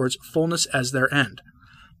them towards fullness as their end.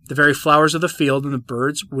 The very flowers of the field and the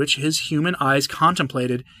birds which his human eyes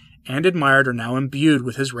contemplated and admired are now imbued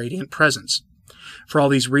with his radiant presence. For all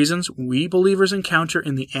these reasons, we believers encounter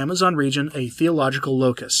in the Amazon region a theological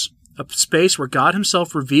locus, a space where God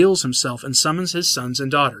himself reveals himself and summons his sons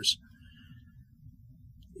and daughters.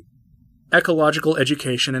 Ecological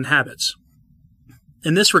education and habits.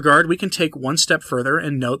 In this regard, we can take one step further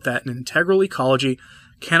and note that an integral ecology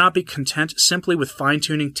cannot be content simply with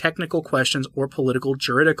fine-tuning technical questions or political,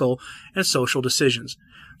 juridical, and social decisions.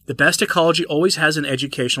 The best ecology always has an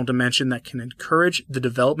educational dimension that can encourage the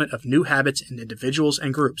development of new habits in individuals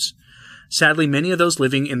and groups. Sadly, many of those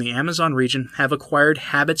living in the Amazon region have acquired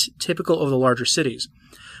habits typical of the larger cities,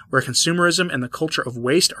 where consumerism and the culture of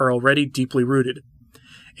waste are already deeply rooted.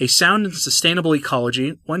 A sound and sustainable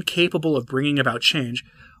ecology, one capable of bringing about change,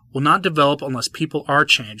 will not develop unless people are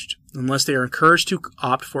changed, unless they are encouraged to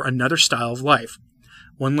opt for another style of life,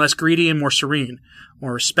 one less greedy and more serene,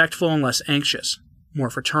 more respectful and less anxious, more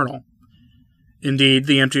fraternal. Indeed,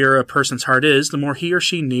 the emptier a person's heart is, the more he or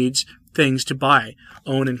she needs things to buy,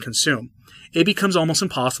 own, and consume. It becomes almost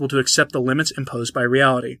impossible to accept the limits imposed by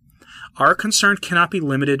reality. Our concern cannot be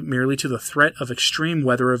limited merely to the threat of extreme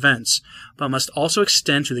weather events, but must also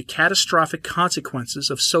extend to the catastrophic consequences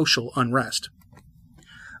of social unrest.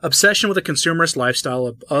 Obsession with a consumerist lifestyle,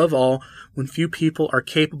 above all when few people are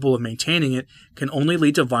capable of maintaining it, can only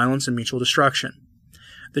lead to violence and mutual destruction.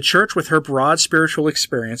 The Church, with her broad spiritual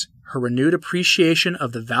experience, her renewed appreciation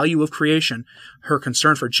of the value of creation, her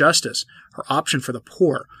concern for justice, her option for the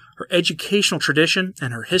poor, her educational tradition,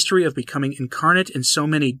 and her history of becoming incarnate in so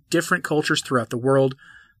many different cultures throughout the world,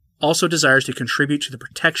 also desires to contribute to the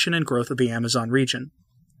protection and growth of the Amazon region.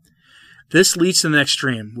 This leads to the next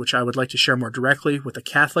dream, which I would like to share more directly with the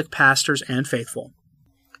Catholic pastors and faithful.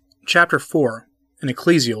 Chapter 4. An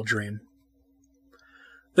Ecclesial Dream.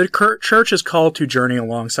 The Church is called to journey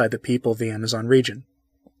alongside the people of the Amazon region.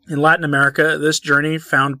 In Latin America, this journey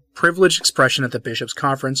found privileged expression at the Bishops'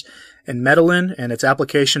 Conference in Medellin and its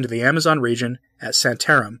application to the Amazon region at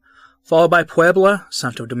Santarém, followed by Puebla,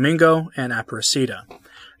 Santo Domingo, and Aparecida.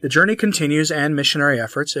 The journey continues, and missionary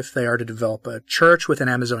efforts, if they are to develop a church with an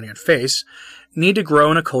Amazonian face, need to grow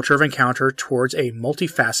in a culture of encounter towards a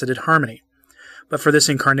multifaceted harmony. But for this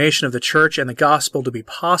incarnation of the Church and the Gospel to be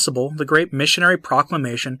possible, the great missionary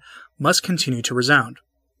proclamation must continue to resound.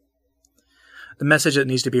 The message that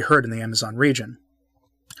needs to be heard in the Amazon region.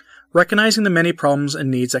 Recognizing the many problems and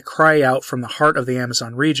needs that cry out from the heart of the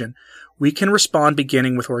Amazon region, we can respond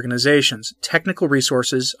beginning with organizations, technical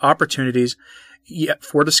resources, opportunities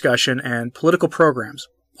for discussion, and political programs.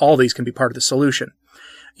 All these can be part of the solution.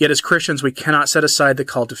 Yet as Christians, we cannot set aside the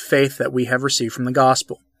call to faith that we have received from the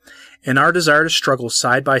gospel. In our desire to struggle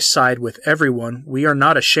side by side with everyone, we are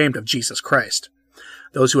not ashamed of Jesus Christ.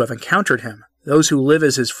 Those who have encountered him, those who live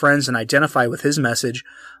as his friends and identify with his message,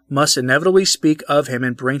 must inevitably speak of him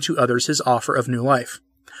and bring to others his offer of new life.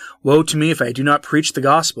 Woe to me if I do not preach the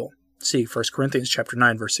gospel. See 1 Corinthians chapter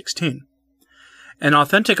 9, verse 16. An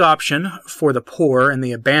authentic option for the poor and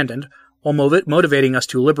the abandoned, while motivating us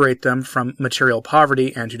to liberate them from material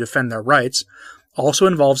poverty and to defend their rights, also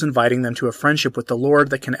involves inviting them to a friendship with the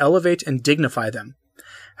Lord that can elevate and dignify them.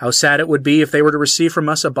 How sad it would be if they were to receive from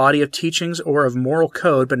us a body of teachings or of moral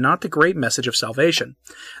code, but not the great message of salvation,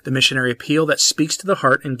 the missionary appeal that speaks to the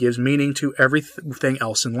heart and gives meaning to everything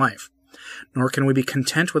else in life. Nor can we be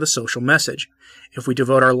content with a social message. If we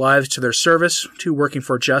devote our lives to their service, to working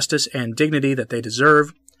for justice and dignity that they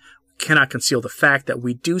deserve, we cannot conceal the fact that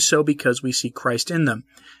we do so because we see Christ in them,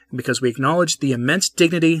 and because we acknowledge the immense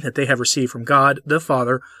dignity that they have received from God, the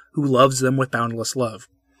Father, who loves them with boundless love.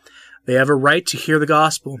 They have a right to hear the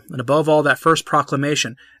gospel, and above all that first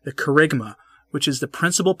proclamation, the kerygma, which is the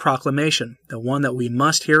principal proclamation, the one that we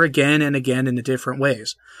must hear again and again in different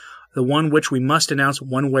ways. the one which we must announce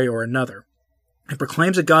one way or another. It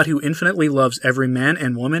proclaims a God who infinitely loves every man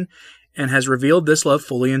and woman and has revealed this love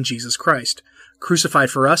fully in Jesus Christ, crucified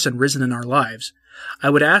for us and risen in our lives. I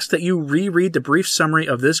would ask that you reread the brief summary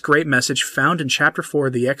of this great message found in chapter 4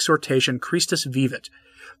 of the exhortation Christus Vivit.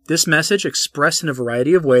 This message, expressed in a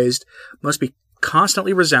variety of ways, must be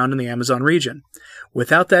constantly resound in the Amazon region.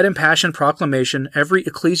 Without that impassioned proclamation, every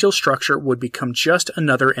ecclesial structure would become just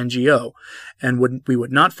another NGO, and we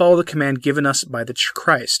would not follow the command given us by the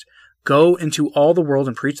Christ. Go into all the world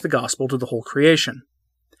and preach the gospel to the whole creation.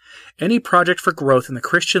 Any project for growth in the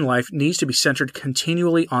Christian life needs to be centered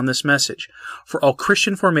continually on this message, for all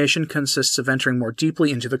Christian formation consists of entering more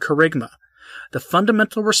deeply into the kerygma. The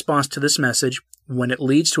fundamental response to this message, when it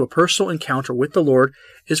leads to a personal encounter with the Lord,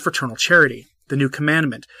 is fraternal charity, the new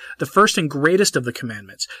commandment, the first and greatest of the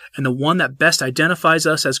commandments, and the one that best identifies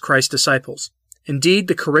us as Christ's disciples. Indeed,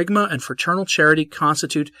 the kerygma and fraternal charity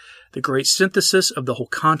constitute the great synthesis of the whole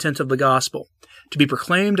content of the gospel, to be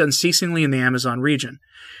proclaimed unceasingly in the Amazon region.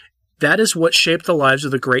 That is what shaped the lives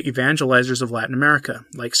of the great evangelizers of Latin America,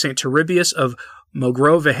 like St. Turribius of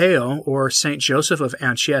Mogrovejo or St. Joseph of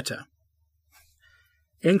Anchieta.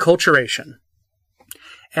 Enculturation.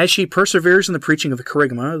 As she perseveres in the preaching of the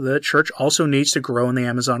kerygma, the Church also needs to grow in the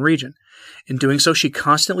Amazon region. In doing so, she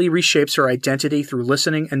constantly reshapes her identity through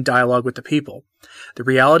listening and dialogue with the people, the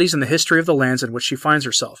realities and the history of the lands in which she finds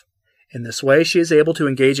herself. In this way, she is able to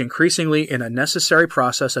engage increasingly in a necessary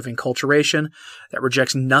process of enculturation that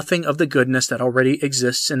rejects nothing of the goodness that already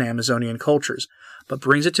exists in Amazonian cultures, but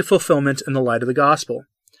brings it to fulfillment in the light of the gospel.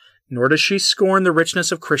 Nor does she scorn the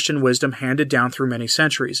richness of Christian wisdom handed down through many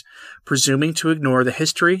centuries, presuming to ignore the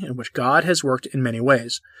history in which God has worked in many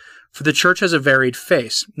ways. For the Church has a varied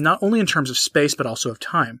face, not only in terms of space but also of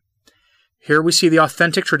time. Here we see the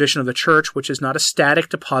authentic tradition of the Church, which is not a static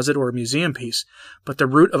deposit or a museum piece, but the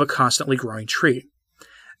root of a constantly growing tree.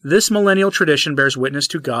 This millennial tradition bears witness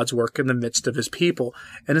to God's work in the midst of his people,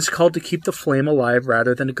 and is called to keep the flame alive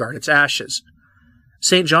rather than to guard its ashes.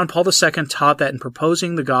 St. John Paul II taught that in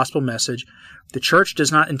proposing the gospel message, the Church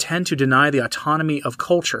does not intend to deny the autonomy of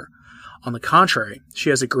culture. On the contrary, she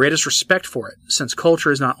has the greatest respect for it, since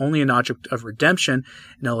culture is not only an object of redemption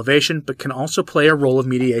and elevation, but can also play a role of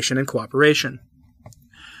mediation and cooperation.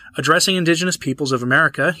 Addressing indigenous peoples of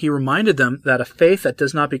America, he reminded them that a faith that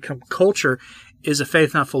does not become culture is a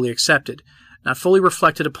faith not fully accepted, not fully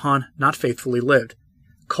reflected upon, not faithfully lived.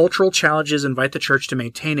 Cultural challenges invite the Church to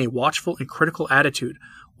maintain a watchful and critical attitude,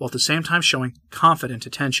 while at the same time showing confident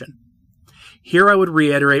attention. Here I would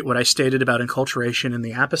reiterate what I stated about enculturation in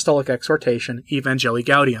the apostolic exhortation Evangelii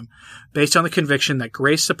Gaudium, based on the conviction that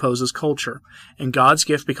grace supposes culture, and God's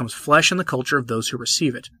gift becomes flesh in the culture of those who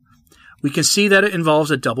receive it. We can see that it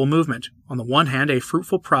involves a double movement. On the one hand, a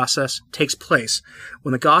fruitful process takes place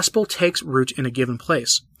when the gospel takes root in a given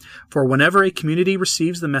place. For whenever a community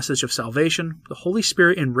receives the message of salvation, the Holy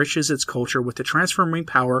Spirit enriches its culture with the transforming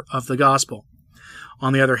power of the gospel.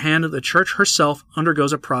 On the other hand, the Church herself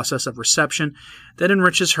undergoes a process of reception that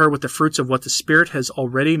enriches her with the fruits of what the Spirit has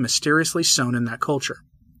already mysteriously sown in that culture.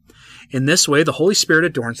 In this way, the Holy Spirit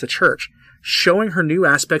adorns the Church, showing her new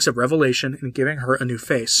aspects of revelation and giving her a new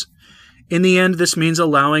face. In the end, this means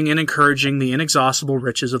allowing and encouraging the inexhaustible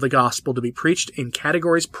riches of the gospel to be preached in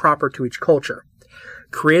categories proper to each culture,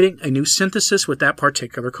 creating a new synthesis with that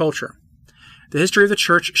particular culture. The history of the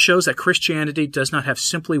Church shows that Christianity does not have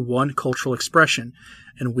simply one cultural expression,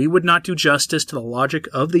 and we would not do justice to the logic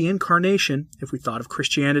of the Incarnation if we thought of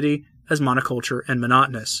Christianity as monoculture and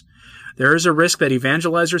monotonous. There is a risk that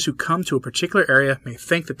evangelizers who come to a particular area may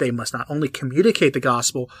think that they must not only communicate the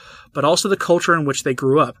gospel, but also the culture in which they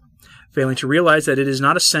grew up, failing to realize that it is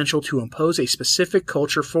not essential to impose a specific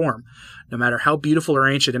culture form, no matter how beautiful or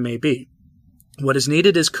ancient it may be. What is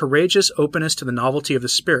needed is courageous openness to the novelty of the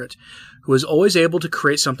Spirit, who is always able to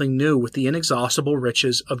create something new with the inexhaustible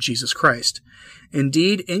riches of Jesus Christ.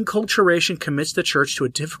 Indeed, enculturation commits the Church to a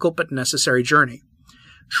difficult but necessary journey.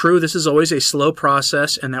 True, this is always a slow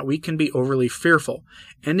process and that we can be overly fearful,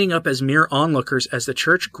 ending up as mere onlookers as the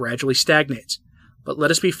Church gradually stagnates. But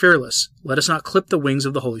let us be fearless. Let us not clip the wings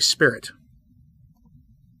of the Holy Spirit.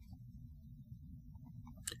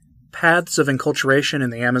 Paths of enculturation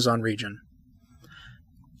in the Amazon region.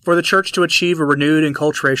 For the Church to achieve a renewed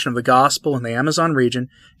enculturation of the gospel in the Amazon region,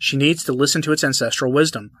 she needs to listen to its ancestral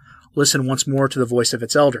wisdom, listen once more to the voice of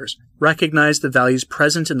its elders, recognize the values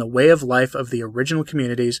present in the way of life of the original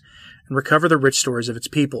communities, and recover the rich stories of its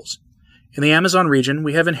peoples. In the Amazon region,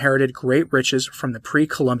 we have inherited great riches from the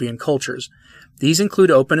pre-Columbian cultures. These include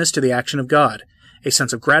openness to the action of God, a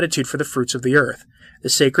sense of gratitude for the fruits of the earth, the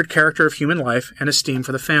sacred character of human life and esteem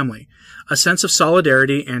for the family, a sense of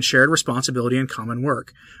solidarity and shared responsibility in common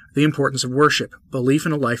work, the importance of worship, belief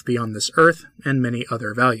in a life beyond this earth, and many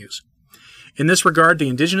other values. In this regard, the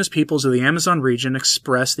indigenous peoples of the Amazon region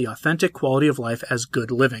express the authentic quality of life as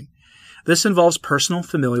good living. This involves personal,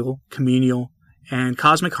 familial, communal, and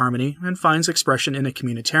cosmic harmony, and finds expression in a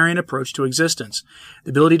communitarian approach to existence, the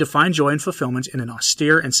ability to find joy and fulfillment in an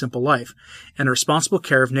austere and simple life, and a responsible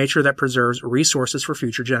care of nature that preserves resources for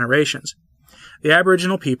future generations. The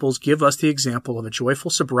Aboriginal peoples give us the example of a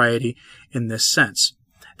joyful sobriety in this sense.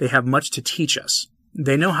 They have much to teach us.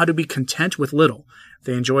 They know how to be content with little.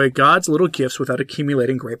 They enjoy God's little gifts without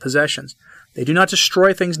accumulating great possessions. They do not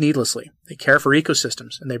destroy things needlessly. They care for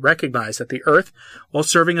ecosystems, and they recognize that the earth, while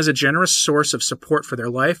serving as a generous source of support for their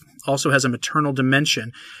life, also has a maternal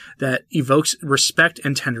dimension that evokes respect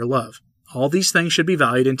and tender love. All these things should be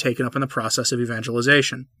valued and taken up in the process of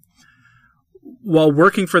evangelization. While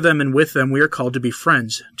working for them and with them, we are called to be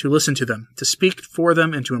friends, to listen to them, to speak for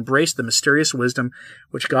them, and to embrace the mysterious wisdom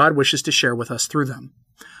which God wishes to share with us through them.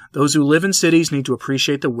 Those who live in cities need to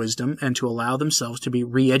appreciate the wisdom and to allow themselves to be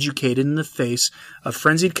re-educated in the face of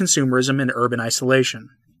frenzied consumerism and urban isolation.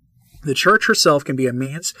 The church herself can be a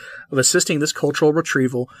means of assisting this cultural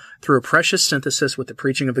retrieval through a precious synthesis with the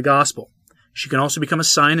preaching of the gospel. She can also become a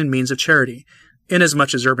sign and means of charity,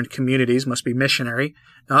 inasmuch as urban communities must be missionary,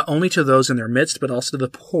 not only to those in their midst, but also to the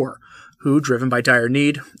poor, who, driven by dire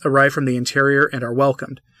need, arrive from the interior and are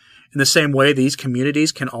welcomed. In the same way, these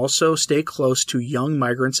communities can also stay close to young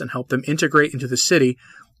migrants and help them integrate into the city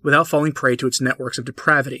without falling prey to its networks of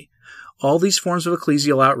depravity. All these forms of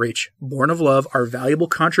ecclesial outreach, born of love, are valuable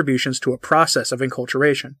contributions to a process of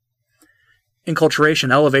enculturation. Enculturation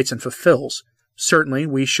elevates and fulfills. Certainly,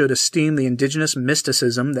 we should esteem the indigenous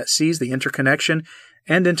mysticism that sees the interconnection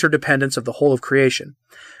and interdependence of the whole of creation,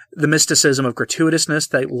 the mysticism of gratuitousness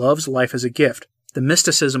that loves life as a gift, the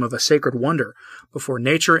mysticism of a sacred wonder before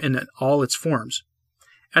nature in all its forms.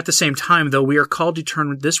 At the same time, though, we are called to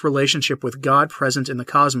turn this relationship with God present in the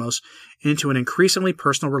cosmos into an increasingly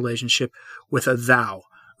personal relationship with a Thou,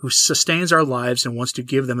 who sustains our lives and wants to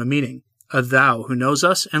give them a meaning, a Thou who knows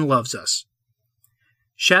us and loves us.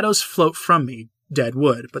 Shadows float from me, dead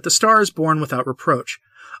wood, but the star is born without reproach,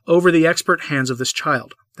 over the expert hands of this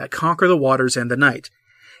child, that conquer the waters and the night.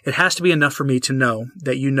 It has to be enough for me to know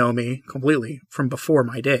that you know me completely from before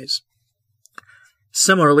my days.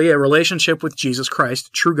 Similarly, a relationship with Jesus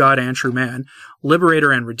Christ, true God and true man,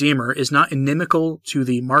 liberator and redeemer, is not inimical to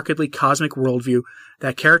the markedly cosmic worldview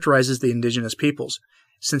that characterizes the indigenous peoples,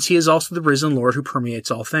 since he is also the risen Lord who permeates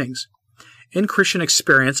all things. In Christian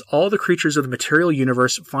experience, all the creatures of the material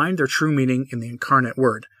universe find their true meaning in the incarnate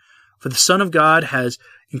Word, for the Son of God has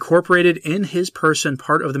incorporated in his person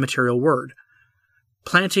part of the material Word,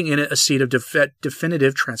 planting in it a seed of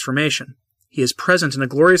definitive transformation. He is present in a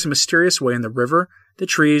glorious and mysterious way in the river, the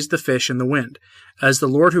trees, the fish, and the wind, as the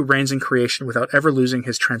Lord who reigns in creation without ever losing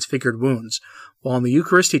his transfigured wounds, while in the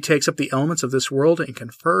Eucharist he takes up the elements of this world and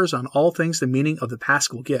confers on all things the meaning of the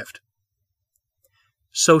Paschal gift.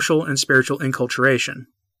 Social and spiritual enculturation.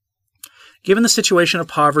 Given the situation of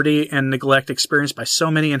poverty and neglect experienced by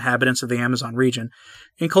so many inhabitants of the Amazon region,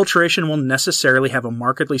 enculturation will necessarily have a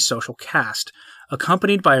markedly social cast,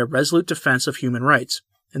 accompanied by a resolute defense of human rights.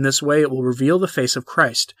 In this way, it will reveal the face of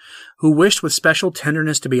Christ, who wished with special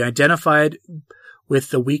tenderness to be identified with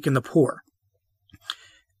the weak and the poor.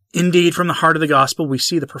 Indeed, from the heart of the gospel, we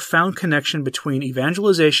see the profound connection between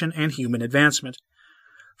evangelization and human advancement.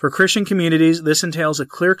 For Christian communities, this entails a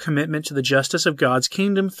clear commitment to the justice of God's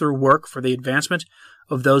kingdom through work for the advancement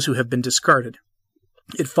of those who have been discarded.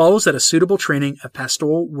 It follows that a suitable training of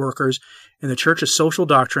pastoral workers in the Church's social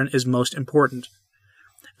doctrine is most important.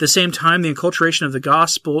 At the same time, the enculturation of the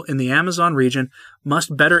gospel in the Amazon region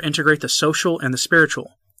must better integrate the social and the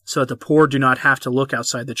spiritual, so that the poor do not have to look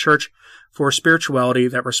outside the Church for spirituality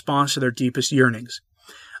that responds to their deepest yearnings.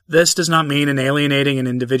 This does not mean an alienating and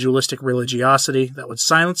individualistic religiosity that would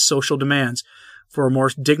silence social demands for a more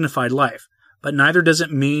dignified life, but neither does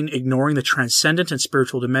it mean ignoring the transcendent and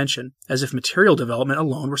spiritual dimension, as if material development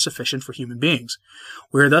alone were sufficient for human beings.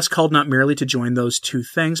 We are thus called not merely to join those two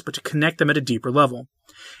things, but to connect them at a deeper level.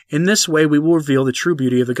 In this way, we will reveal the true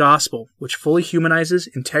beauty of the gospel, which fully humanizes,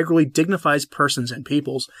 integrally dignifies persons and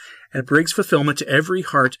peoples, and brings fulfillment to every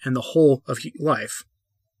heart and the whole of life.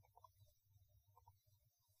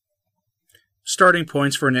 Starting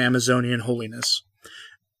points for an Amazonian holiness.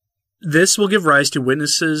 This will give rise to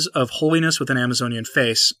witnesses of holiness with an Amazonian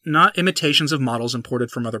face, not imitations of models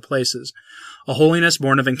imported from other places. A holiness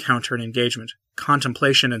born of encounter and engagement,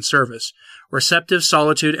 contemplation and service, receptive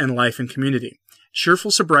solitude and life in community,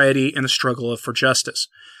 cheerful sobriety, and the struggle for justice.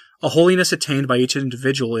 A holiness attained by each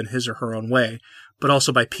individual in his or her own way, but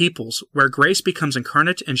also by peoples, where grace becomes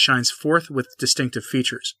incarnate and shines forth with distinctive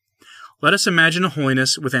features. Let us imagine a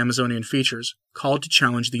holiness with Amazonian features, called to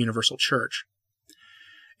challenge the universal church.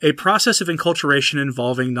 A process of enculturation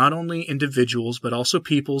involving not only individuals but also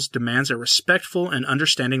peoples demands a respectful and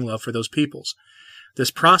understanding love for those peoples.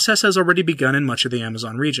 This process has already begun in much of the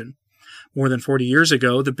Amazon region. More than 40 years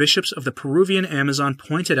ago, the bishops of the Peruvian Amazon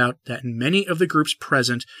pointed out that in many of the groups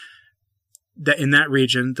present in that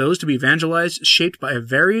region, those to be evangelized, shaped by a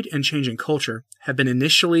varied and changing culture, have been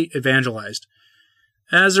initially evangelized.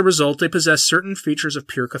 As a result, they possess certain features of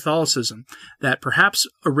pure Catholicism that, perhaps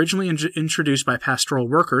originally introduced by pastoral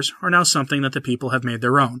workers, are now something that the people have made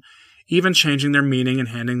their own, even changing their meaning and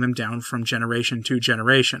handing them down from generation to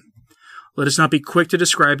generation. Let us not be quick to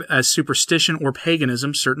describe as superstition or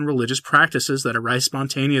paganism certain religious practices that arise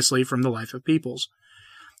spontaneously from the life of peoples.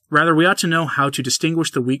 Rather, we ought to know how to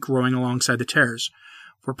distinguish the wheat growing alongside the tares,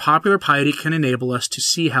 for popular piety can enable us to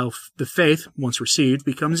see how the faith, once received,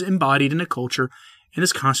 becomes embodied in a culture and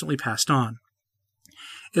is constantly passed on.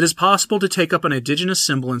 It is possible to take up an indigenous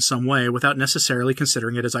symbol in some way without necessarily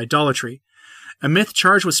considering it as idolatry. A myth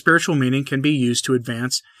charged with spiritual meaning can be used to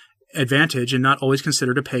advantage and not always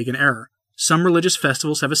considered a pagan error. Some religious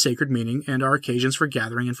festivals have a sacred meaning and are occasions for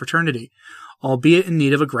gathering and fraternity, albeit in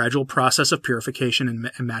need of a gradual process of purification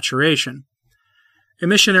and maturation. A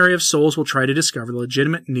missionary of souls will try to discover the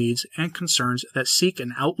legitimate needs and concerns that seek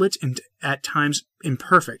an outlet in at times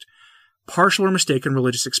imperfect, partial or mistaken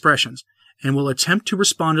religious expressions, and will attempt to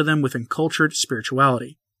respond to them with encultured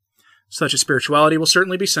spirituality. Such a spirituality will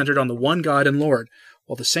certainly be centered on the one God and Lord,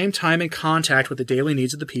 while at the same time in contact with the daily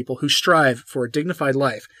needs of the people who strive for a dignified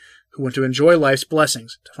life, who want to enjoy life's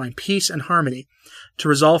blessings, to find peace and harmony, to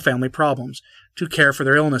resolve family problems, to care for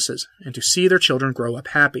their illnesses, and to see their children grow up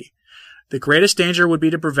happy. The greatest danger would be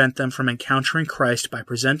to prevent them from encountering Christ by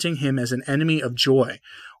presenting him as an enemy of joy,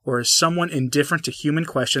 or as someone indifferent to human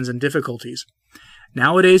questions and difficulties.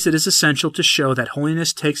 Nowadays, it is essential to show that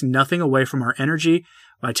holiness takes nothing away from our energy,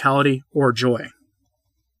 vitality, or joy.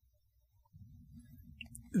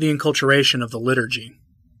 The enculturation of the liturgy.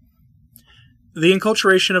 The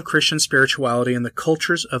enculturation of Christian spirituality in the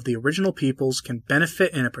cultures of the original peoples can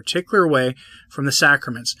benefit in a particular way from the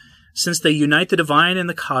sacraments, since they unite the divine and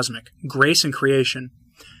the cosmic, grace and creation.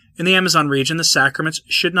 In the Amazon region, the sacraments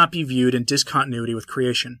should not be viewed in discontinuity with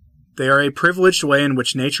creation. They are a privileged way in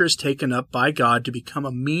which nature is taken up by God to become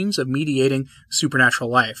a means of mediating supernatural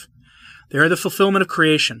life. They are the fulfillment of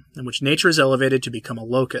creation, in which nature is elevated to become a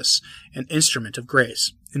locus, an instrument of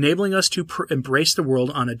grace, enabling us to embrace the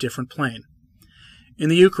world on a different plane. In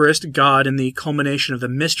the Eucharist, God, in the culmination of the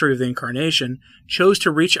mystery of the Incarnation, chose to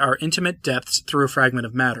reach our intimate depths through a fragment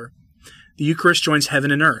of matter. The Eucharist joins heaven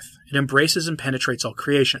and earth. It embraces and penetrates all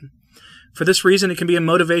creation. For this reason, it can be a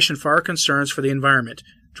motivation for our concerns for the environment,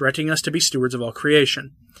 directing us to be stewards of all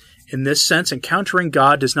creation. In this sense, encountering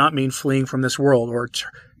God does not mean fleeing from this world or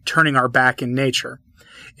turning our back in nature.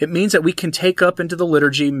 It means that we can take up into the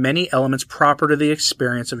liturgy many elements proper to the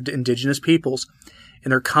experience of indigenous peoples in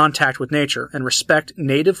their contact with nature, and respect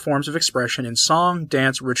native forms of expression in song,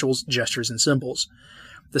 dance, rituals, gestures, and symbols.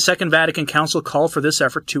 The Second Vatican Council called for this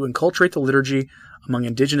effort to enculturate the liturgy among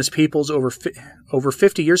indigenous peoples. Over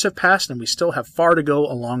 50 years have passed, and we still have far to go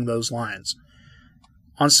along those lines.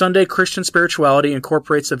 On Sunday, Christian spirituality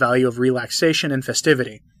incorporates the value of relaxation and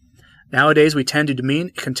festivity. Nowadays, we tend to demean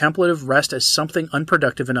contemplative rest as something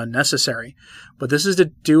unproductive and unnecessary, but this is to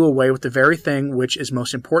do away with the very thing which is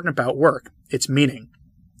most important about work, its meaning.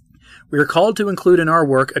 We are called to include in our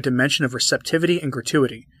work a dimension of receptivity and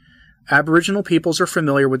gratuity. Aboriginal peoples are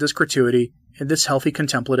familiar with this gratuity and this healthy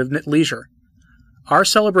contemplative leisure. Our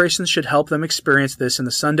celebrations should help them experience this in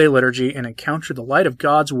the Sunday liturgy and encounter the light of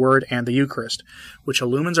God's Word and the Eucharist, which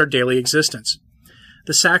illumines our daily existence.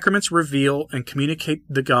 The sacraments reveal and communicate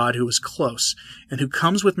the God who is close, and who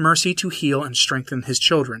comes with mercy to heal and strengthen his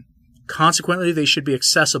children. Consequently, they should be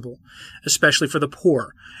accessible, especially for the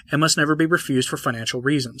poor, and must never be refused for financial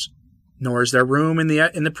reasons. Nor is there room in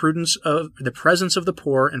the presence of the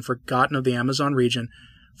poor and forgotten of the Amazon region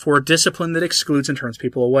for a discipline that excludes and turns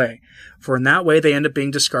people away, for in that way they end up being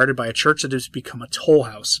discarded by a church that has become a toll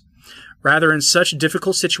house. Rather, in such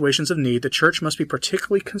difficult situations of need, the Church must be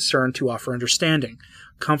particularly concerned to offer understanding,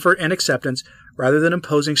 comfort, and acceptance, rather than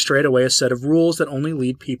imposing straight away a set of rules that only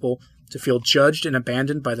lead people to feel judged and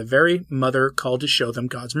abandoned by the very mother called to show them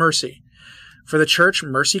God's mercy. For the Church,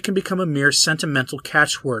 mercy can become a mere sentimental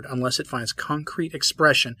catchword unless it finds concrete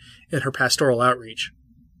expression in her pastoral outreach.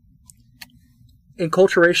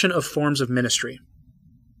 Enculturation of forms of ministry.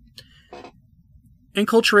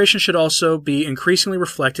 Enculturation should also be increasingly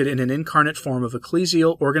reflected in an incarnate form of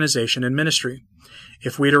ecclesial organization and ministry.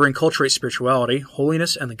 If we are to enculturate spirituality,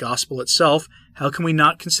 holiness, and the gospel itself, how can we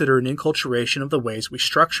not consider an enculturation of the ways we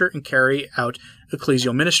structure and carry out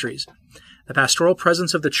ecclesial ministries? The pastoral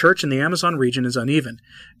presence of the church in the Amazon region is uneven,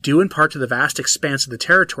 due in part to the vast expanse of the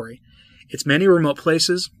territory, its many remote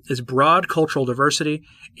places, its broad cultural diversity,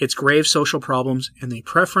 its grave social problems, and the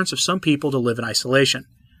preference of some people to live in isolation.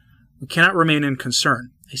 We cannot remain unconcerned.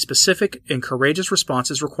 A specific and courageous response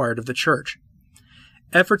is required of the church.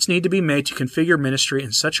 Efforts need to be made to configure ministry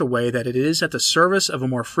in such a way that it is at the service of a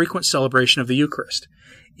more frequent celebration of the Eucharist,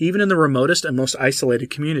 even in the remotest and most isolated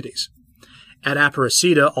communities. At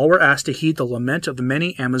Aparecida, all were asked to heed the lament of the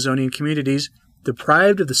many Amazonian communities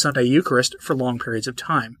deprived of the Santa Eucharist for long periods of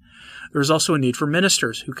time. There is also a need for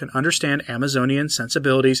ministers who can understand Amazonian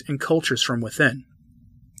sensibilities and cultures from within.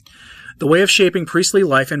 The way of shaping priestly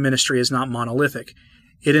life and ministry is not monolithic.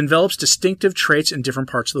 It envelops distinctive traits in different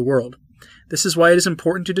parts of the world. This is why it is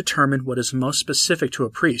important to determine what is most specific to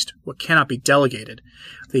a priest, what cannot be delegated.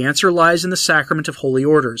 The answer lies in the sacrament of holy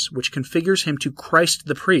orders, which configures him to Christ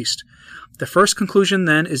the priest. The first conclusion,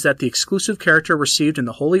 then, is that the exclusive character received in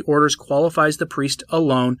the holy orders qualifies the priest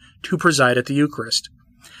alone to preside at the Eucharist.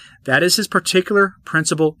 That is his particular,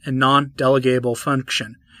 principal, and non-delegatable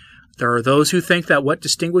function. There are those who think that what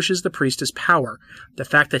distinguishes the priest is power, the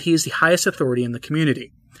fact that he is the highest authority in the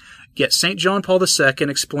community. Yet St. John Paul II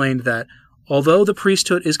explained that, although the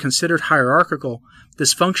priesthood is considered hierarchical,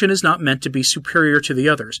 this function is not meant to be superior to the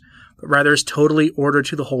others, but rather is totally ordered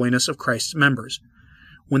to the holiness of Christ's members.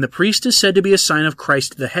 When the priest is said to be a sign of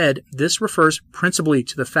Christ the head, this refers principally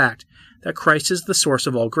to the fact that Christ is the source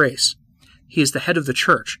of all grace. He is the head of the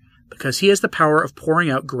church, because he has the power of pouring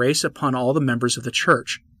out grace upon all the members of the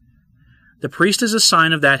church. The priest is a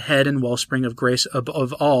sign of that head and wellspring of grace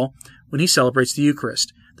above all when he celebrates the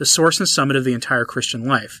Eucharist, the source and summit of the entire Christian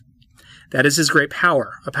life. That is his great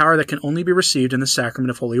power, a power that can only be received in the sacrament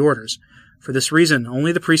of holy orders. For this reason,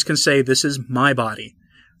 only the priest can say, "This is my body."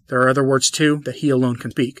 There are other words, too, that he alone can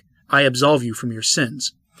speak. "I absolve you from your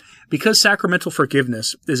sins." Because sacramental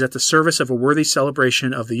forgiveness is at the service of a worthy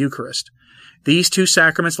celebration of the Eucharist, these two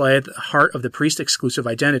sacraments lie at the heart of the priest's exclusive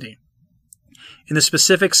identity. In the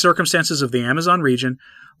specific circumstances of the Amazon region,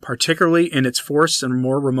 particularly in its forests and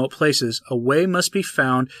more remote places, a way must be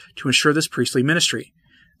found to ensure this priestly ministry.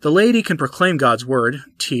 The laity can proclaim God's word,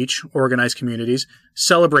 teach, organize communities,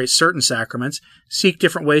 celebrate certain sacraments, seek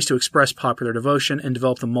different ways to express popular devotion, and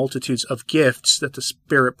develop the multitudes of gifts that the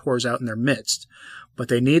Spirit pours out in their midst. But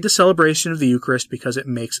they need the celebration of the Eucharist because it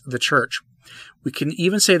makes the church. We can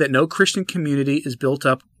even say that no Christian community is built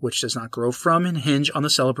up which does not grow from and hinge on the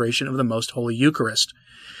celebration of the Most Holy Eucharist.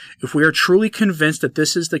 If we are truly convinced that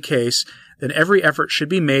this is the case, then every effort should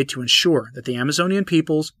be made to ensure that the Amazonian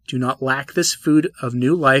peoples do not lack this food of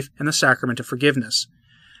new life and the sacrament of forgiveness.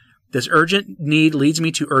 This urgent need leads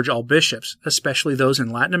me to urge all bishops, especially those in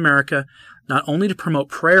Latin America, not only to promote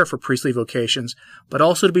prayer for priestly vocations, but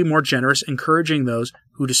also to be more generous, encouraging those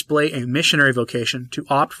who display a missionary vocation to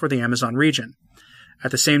opt for the Amazon region.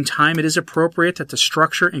 At the same time, it is appropriate that the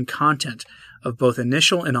structure and content of both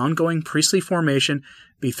initial and ongoing priestly formation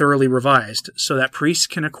be thoroughly revised, so that priests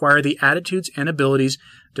can acquire the attitudes and abilities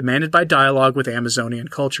demanded by dialogue with Amazonian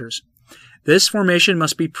cultures. This formation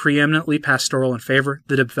must be preeminently pastoral and favor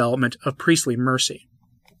the development of priestly mercy.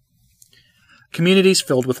 Communities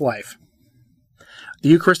filled with life. The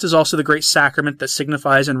Eucharist is also the great sacrament that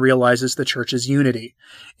signifies and realizes the Church's unity.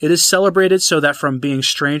 It is celebrated so that from being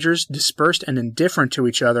strangers, dispersed, and indifferent to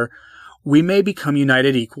each other, we may become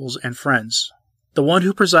united equals and friends. The one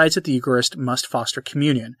who presides at the Eucharist must foster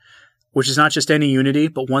communion, which is not just any unity,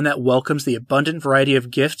 but one that welcomes the abundant variety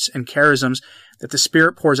of gifts and charisms that the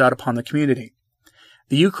Spirit pours out upon the community.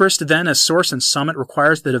 The Eucharist, then, as source and summit,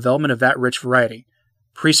 requires the development of that rich variety.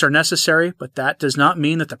 Priests are necessary, but that does not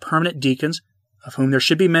mean that the permanent deacons, of whom there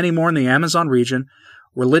should be many more in the Amazon region,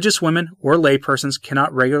 religious women, or laypersons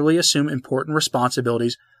cannot regularly assume important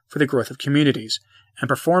responsibilities for the growth of communities, and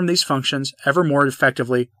perform these functions ever more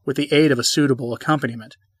effectively with the aid of a suitable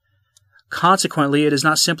accompaniment. Consequently, it is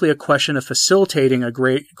not simply a question of facilitating a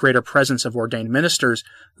greater presence of ordained ministers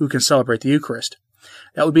who can celebrate the Eucharist.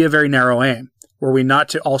 That would be a very narrow aim, were we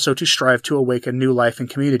not also to strive to awaken new life in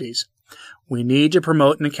communities. We need to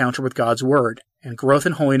promote an encounter with God's Word and growth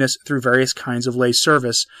in holiness through various kinds of lay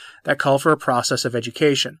service that call for a process of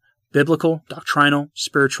education, biblical, doctrinal,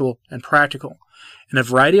 spiritual, and practical, and a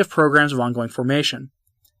variety of programs of ongoing formation.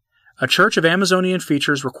 A church of Amazonian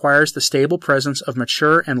features requires the stable presence of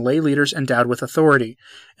mature and lay leaders endowed with authority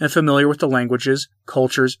and familiar with the languages,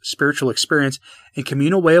 cultures, spiritual experience, and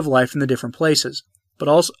communal way of life in the different places. but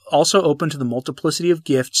also open to the multiplicity of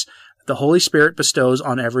gifts that the Holy Spirit bestows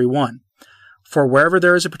on every one. For wherever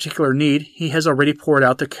there is a particular need, He has already poured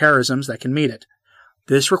out the charisms that can meet it.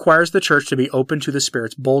 This requires the church to be open to the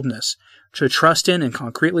Spirit's boldness, to trust in and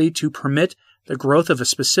concretely to permit the growth of a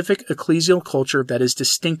specific ecclesial culture that is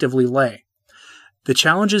distinctively lay. The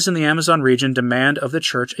challenges in the Amazon region demand of the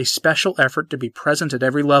church a special effort to be present at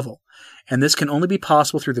every level, and this can only be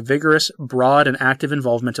possible through the vigorous, broad, and active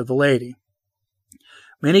involvement of the laity.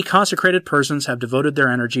 Many consecrated persons have devoted their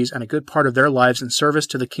energies and a good part of their lives in service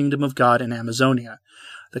to the kingdom of God in Amazonia.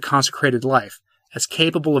 The consecrated life, as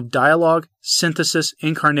capable of dialogue, synthesis,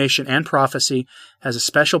 incarnation, and prophecy, has a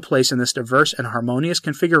special place in this diverse and harmonious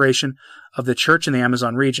configuration of the church in the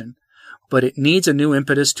Amazon region. But it needs a new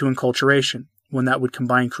impetus to enculturation, one that would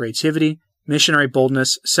combine creativity, missionary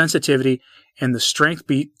boldness, sensitivity, and the strength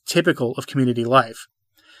typical of community life.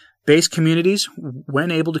 Base communities,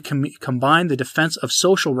 when able to combine the defense of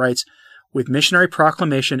social rights with missionary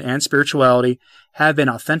proclamation and spirituality, have been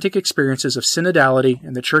authentic experiences of synodality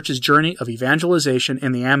in the Church's journey of evangelization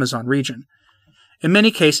in the Amazon region. In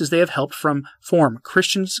many cases, they have helped form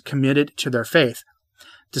Christians committed to their faith,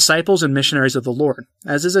 disciples and missionaries of the Lord,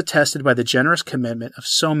 as is attested by the generous commitment of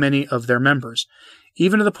so many of their members,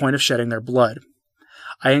 even to the point of shedding their blood.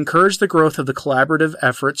 I encourage the growth of the collaborative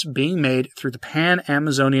efforts being made through the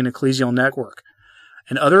Pan-Amazonian Ecclesial Network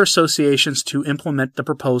and other associations to implement the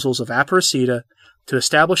proposals of Aparecida to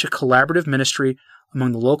establish a collaborative ministry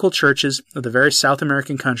among the local churches of the various South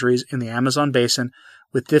American countries in the Amazon basin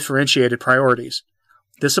with differentiated priorities.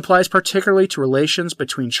 This applies particularly to relations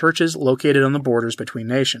between churches located on the borders between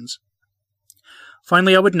nations.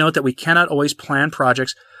 Finally, I would note that we cannot always plan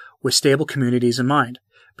projects with stable communities in mind,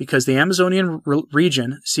 because the Amazonian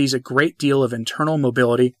region sees a great deal of internal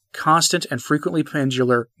mobility, constant and frequently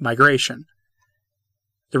pendular migration.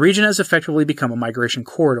 The region has effectively become a migration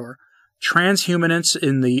corridor. Transhumance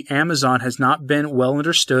in the Amazon has not been well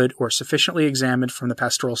understood or sufficiently examined from the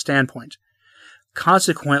pastoral standpoint.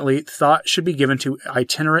 Consequently, thought should be given to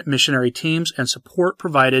itinerant missionary teams and support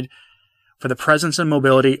provided for the presence and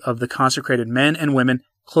mobility of the consecrated men and women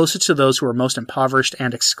closest to those who are most impoverished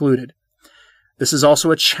and excluded. This is also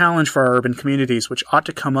a challenge for our urban communities, which ought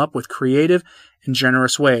to come up with creative and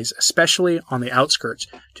generous ways, especially on the outskirts,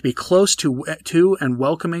 to be close to and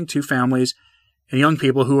welcoming to families and young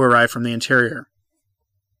people who arrive from the interior.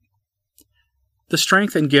 The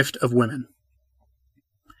strength and gift of women.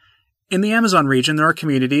 In the Amazon region, there are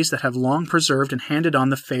communities that have long preserved and handed on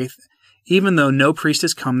the faith, even though no priest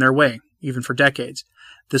has come their way, even for decades.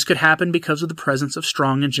 This could happen because of the presence of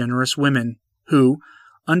strong and generous women who,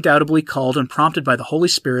 undoubtedly called and prompted by the Holy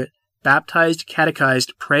Spirit, baptized,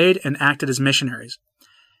 catechized, prayed, and acted as missionaries.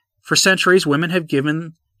 For centuries, women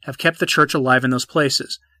have kept the church alive in those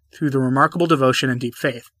places, through the remarkable devotion and deep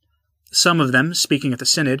faith. Some of them, speaking at the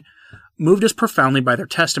Synod, moved us profoundly by their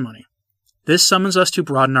testimony. This summons us to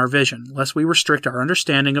broaden our vision, lest we restrict our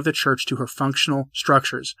understanding of the church to her functional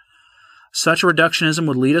structures. Such reductionism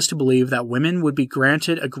would lead us to believe that women would be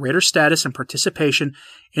granted a greater status and participation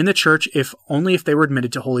in the church if they were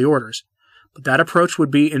admitted to holy orders. But that approach would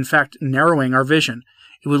be, in fact, narrowing our vision.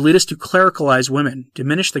 It would lead us to clericalize women,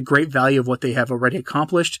 diminish the great value of what they have already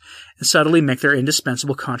accomplished, and subtly make their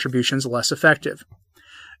indispensable contributions less effective.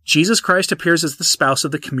 Jesus Christ appears as the spouse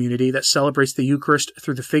of the community that celebrates the Eucharist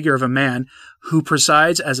through the figure of a man who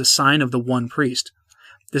presides as a sign of the one priest.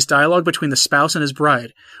 This dialogue between the spouse and his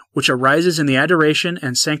bride, which arises in the adoration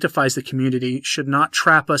and sanctifies the community, should not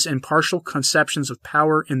trap us in partial conceptions of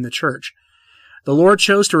power in the church. The Lord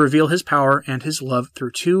chose to reveal his power and his love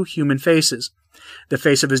through two human faces, the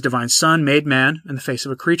face of his divine Son made man and the face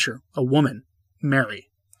of a creature, a woman, Mary.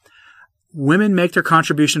 Women make their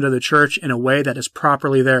contribution to the church in a way that is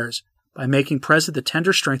properly theirs, by making present the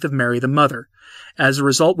tender strength of Mary the Mother. As a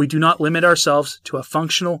result, we do not limit ourselves to a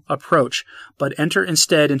functional approach, but enter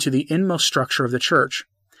instead into the inmost structure of the church.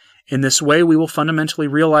 In this way, we will fundamentally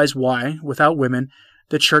realize why, without women,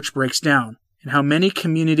 the church breaks down, and how many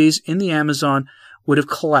communities in the Amazon would have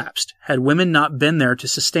collapsed had women not been there to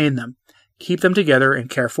sustain them, keep them together, and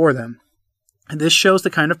care for them. And this shows the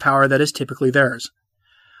kind of power that is typically theirs.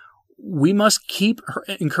 We must keep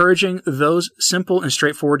encouraging those simple and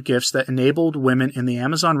straightforward gifts that enabled women in the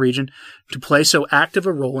Amazon region to play so active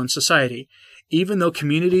a role in society, even though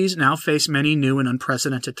communities now face many new and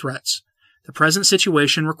unprecedented threats. The present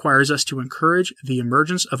situation requires us to encourage the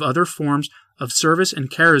emergence of other forms of service and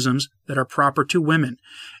charisms that are proper to women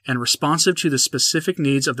and responsive to the specific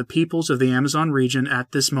needs of the peoples of the Amazon region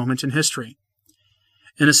at this moment in history.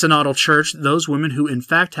 In a synodal church, those women who in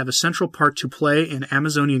fact have a central part to play in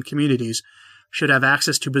Amazonian communities should have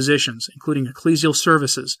access to positions, including ecclesial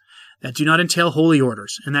services, that do not entail holy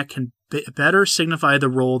orders, and that can better signify the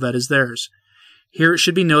role that is theirs. Here it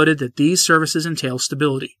should be noted that these services entail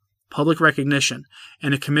stability, public recognition,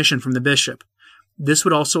 and a commission from the bishop. This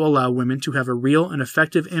would also allow women to have a real and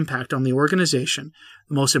effective impact on the organization,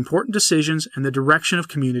 the most important decisions, and the direction of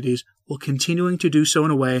communities, while continuing to do so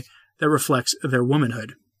in a way that reflects their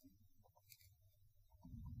womanhood.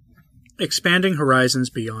 Expanding horizons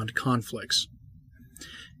beyond conflicts.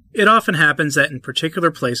 It often happens that in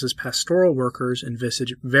particular places, pastoral workers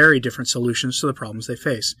envisage very different solutions to the problems they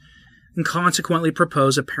face, and consequently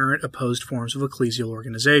propose apparent opposed forms of ecclesial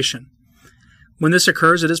organization. When this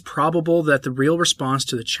occurs, it is probable that the real response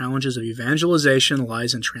to the challenges of evangelization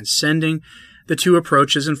lies in transcending the two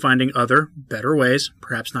approaches and finding other, better ways,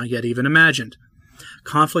 perhaps not yet even imagined.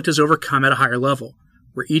 Conflict is overcome at a higher level,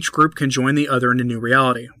 where each group can join the other in a new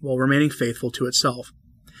reality, while remaining faithful to itself.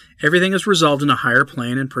 Everything is resolved in a higher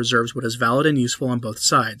plane and preserves what is valid and useful on both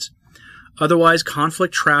sides. Otherwise,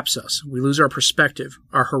 conflict traps us, we lose our perspective,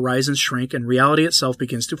 our horizons shrink, and reality itself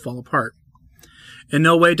begins to fall apart. In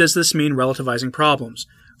no way does this mean relativizing problems,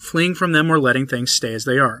 fleeing from them or letting things stay as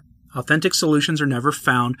they are. Authentic solutions are never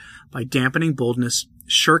found by dampening boldness,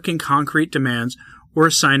 shirking concrete demands, or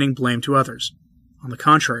assigning blame to others. On the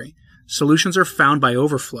contrary, solutions are found by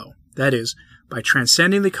overflow, that is, by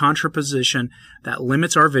transcending the contraposition that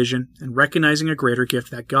limits our vision and recognizing a greater gift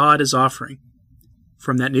that God is offering.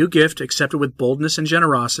 From that new gift, accepted with boldness and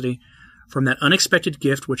generosity, from that unexpected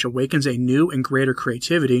gift which awakens a new and greater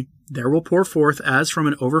creativity, there will pour forth, as from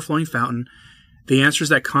an overflowing fountain, the answers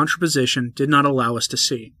that contraposition did not allow us to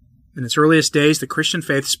see. In its earliest days, the Christian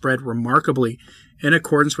faith spread remarkably in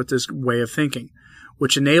accordance with this way of thinking,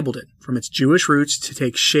 which enabled it, from its Jewish roots, to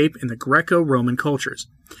take shape in the Greco-Roman cultures,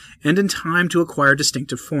 and in time to acquire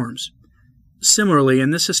distinctive forms. Similarly,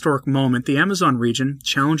 in this historic moment, the Amazon region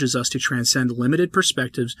challenges us to transcend limited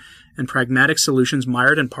perspectives and pragmatic solutions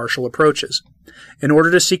mired in partial approaches, in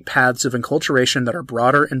order to seek paths of enculturation that are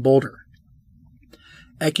broader and bolder.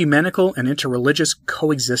 Ecumenical and interreligious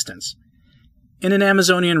coexistence. In an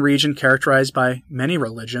Amazonian region characterized by many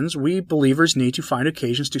religions, we believers need to find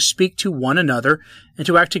occasions to speak to one another and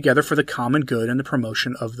to act together for the common good and the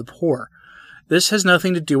promotion of the poor. This has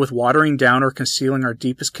nothing to do with watering down or concealing our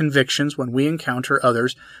deepest convictions when we encounter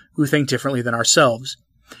others who think differently than ourselves.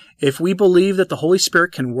 If we believe that the Holy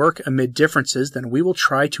Spirit can work amid differences, then we will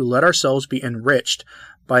try to let ourselves be enriched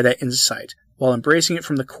by that insight, while embracing it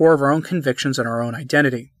from the core of our own convictions and our own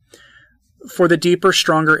identity. For the deeper,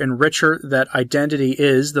 stronger, and richer that identity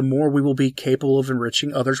is, the more we will be capable of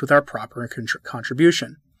enriching others with our proper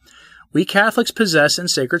contribution. We Catholics possess in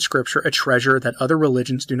sacred scripture a treasure that other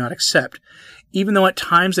religions do not accept, even though at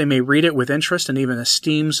times they may read it with interest and even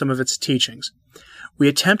esteem some of its teachings. We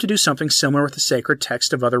attempt to do something similar with the sacred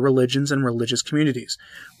text of other religions and religious communities,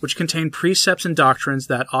 which contain precepts and doctrines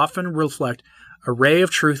that often reflect a ray of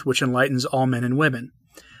truth which enlightens all men and women.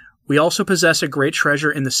 We also possess a great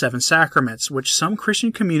treasure in the seven sacraments, which some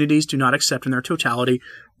Christian communities do not accept in their totality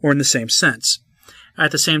or in the same sense.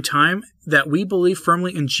 At the same time that we believe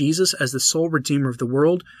firmly in Jesus as the sole Redeemer of the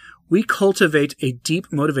world, we cultivate a deep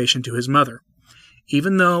motivation to his mother.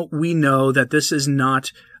 Even though we know that this is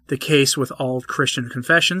not the case with all Christian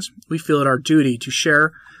confessions, we feel it our duty to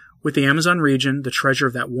share with the Amazon region the treasure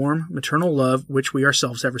of that warm, maternal love which we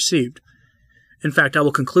ourselves have received. In fact, I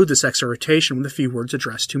will conclude this exhortation with a few words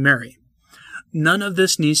addressed to Mary. None of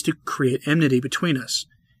this needs to create enmity between us.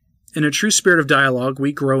 In a true spirit of dialogue,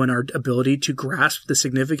 we grow in our ability to grasp the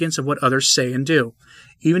significance of what others say and do,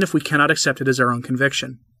 even if we cannot accept it as our own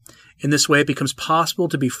conviction. In this way, it becomes possible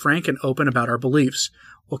to be frank and open about our beliefs,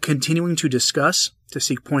 while continuing to discuss, to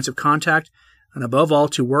seek points of contact, and above all,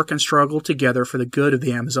 to work and struggle together for the good of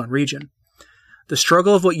the Amazon region. The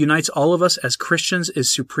struggle of what unites all of us as Christians is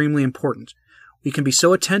supremely important. We can be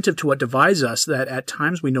so attentive to what divides us that at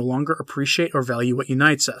times we no longer appreciate or value what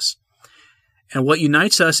unites us. And what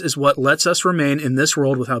unites us is what lets us remain in this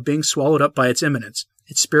world without being swallowed up by its immanence,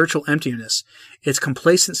 its spiritual emptiness, its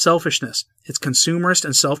complacent selfishness, its consumerist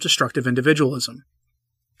and self-destructive individualism.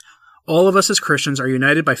 All of us as Christians are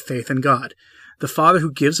united by faith in God, the Father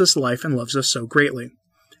who gives us life and loves us so greatly.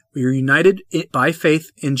 We are united by faith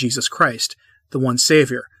in Jesus Christ, the one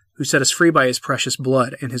Savior, who set us free by his precious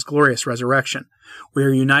blood and his glorious resurrection. We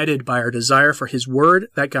are united by our desire for his word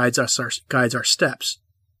that guides our steps.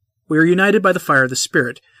 We are united by the fire of the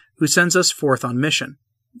Spirit, who sends us forth on mission.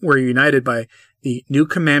 We are united by the new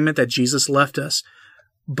commandment that Jesus left us,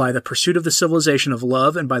 by the pursuit of the civilization of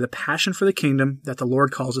love, and by the passion for the kingdom that the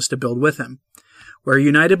Lord calls us to build with him. We are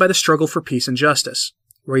united by the struggle for peace and justice.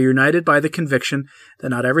 We're united by the conviction that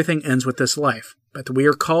not everything ends with this life, but that we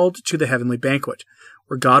are called to the heavenly banquet,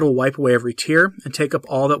 where God will wipe away every tear and take up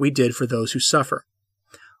all that we did for those who suffer.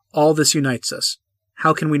 All this unites us.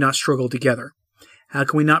 How can we not struggle together? How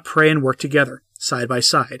can we not pray and work together, side by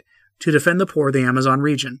side, to defend the poor of the Amazon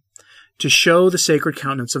region, to show the sacred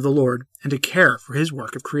countenance of the Lord, and to care for his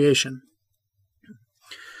work of creation?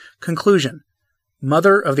 Conclusion.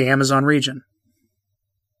 Mother of the Amazon region.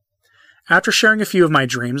 After sharing a few of my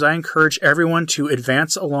dreams, I encourage everyone to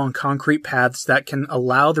advance along concrete paths that can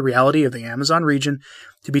allow the reality of the Amazon region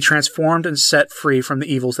to be transformed and set free from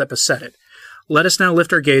the evils that beset it. Let us now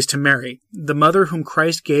lift our gaze to Mary. The mother whom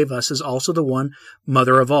Christ gave us is also the one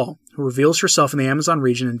mother of all, who reveals herself in the Amazon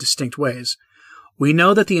region in distinct ways. We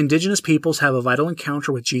know that the indigenous peoples have a vital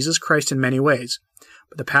encounter with Jesus Christ in many ways,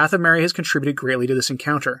 but the path of Mary has contributed greatly to this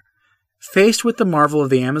encounter. Faced with the marvel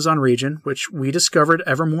of the Amazon region, which we discovered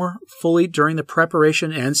ever more fully during the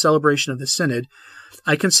preparation and celebration of the Synod,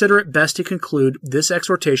 I consider it best to conclude this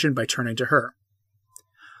exhortation by turning to her.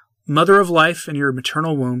 Mother of life, in your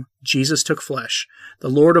maternal womb, Jesus took flesh, the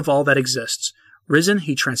Lord of all that exists. Risen,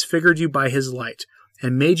 he transfigured you by his light,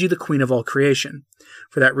 and made you the queen of all creation.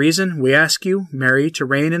 For that reason, we ask you, Mary, to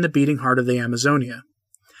reign in the beating heart of the Amazonia.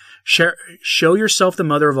 Show yourself the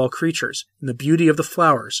mother of all creatures, in the beauty of the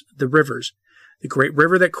flowers, the rivers, the great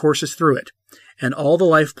river that courses through it, and all the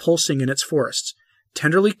life pulsing in its forests.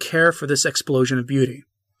 Tenderly care for this explosion of beauty.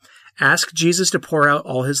 Ask Jesus to pour out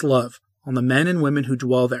all his love on the men and women who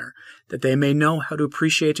dwell there, that they may know how to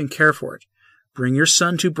appreciate and care for it. Bring your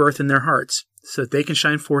Son to birth in their hearts, so that they can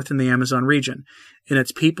shine forth in the Amazon region, in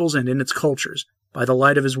its peoples and in its cultures, by the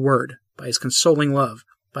light of his word, by his consoling love,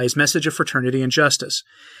 by his message of fraternity and justice.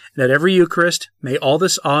 And at every Eucharist, may all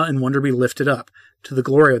this awe and wonder be lifted up, to the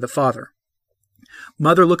glory of the Father.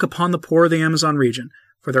 Mother, look upon the poor of the Amazon region,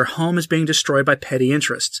 for their home is being destroyed by petty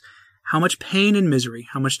interests. How much pain and misery,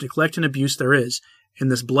 how much neglect and abuse there is in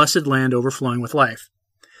this blessed land overflowing with life.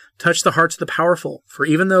 Touch the hearts of the powerful, for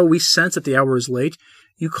even though we sense that the hour is late,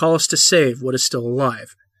 you call us to save what is still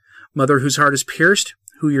alive. Mother, whose heart is pierced,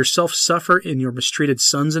 who yourself suffer in your mistreated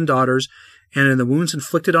sons and daughters, and in the wounds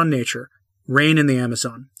inflicted on nature, reign in the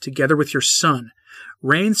Amazon, together with your Son.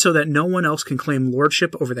 Reign so that no one else can claim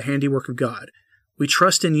lordship over the handiwork of God. We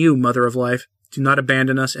trust in you, Mother of life. Do not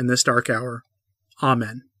abandon us in this dark hour.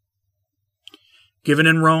 Amen. Given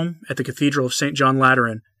in Rome at the Cathedral of St. John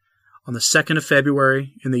Lateran on the 2nd of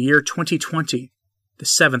February in the year 2020, the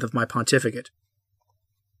 7th of my pontificate.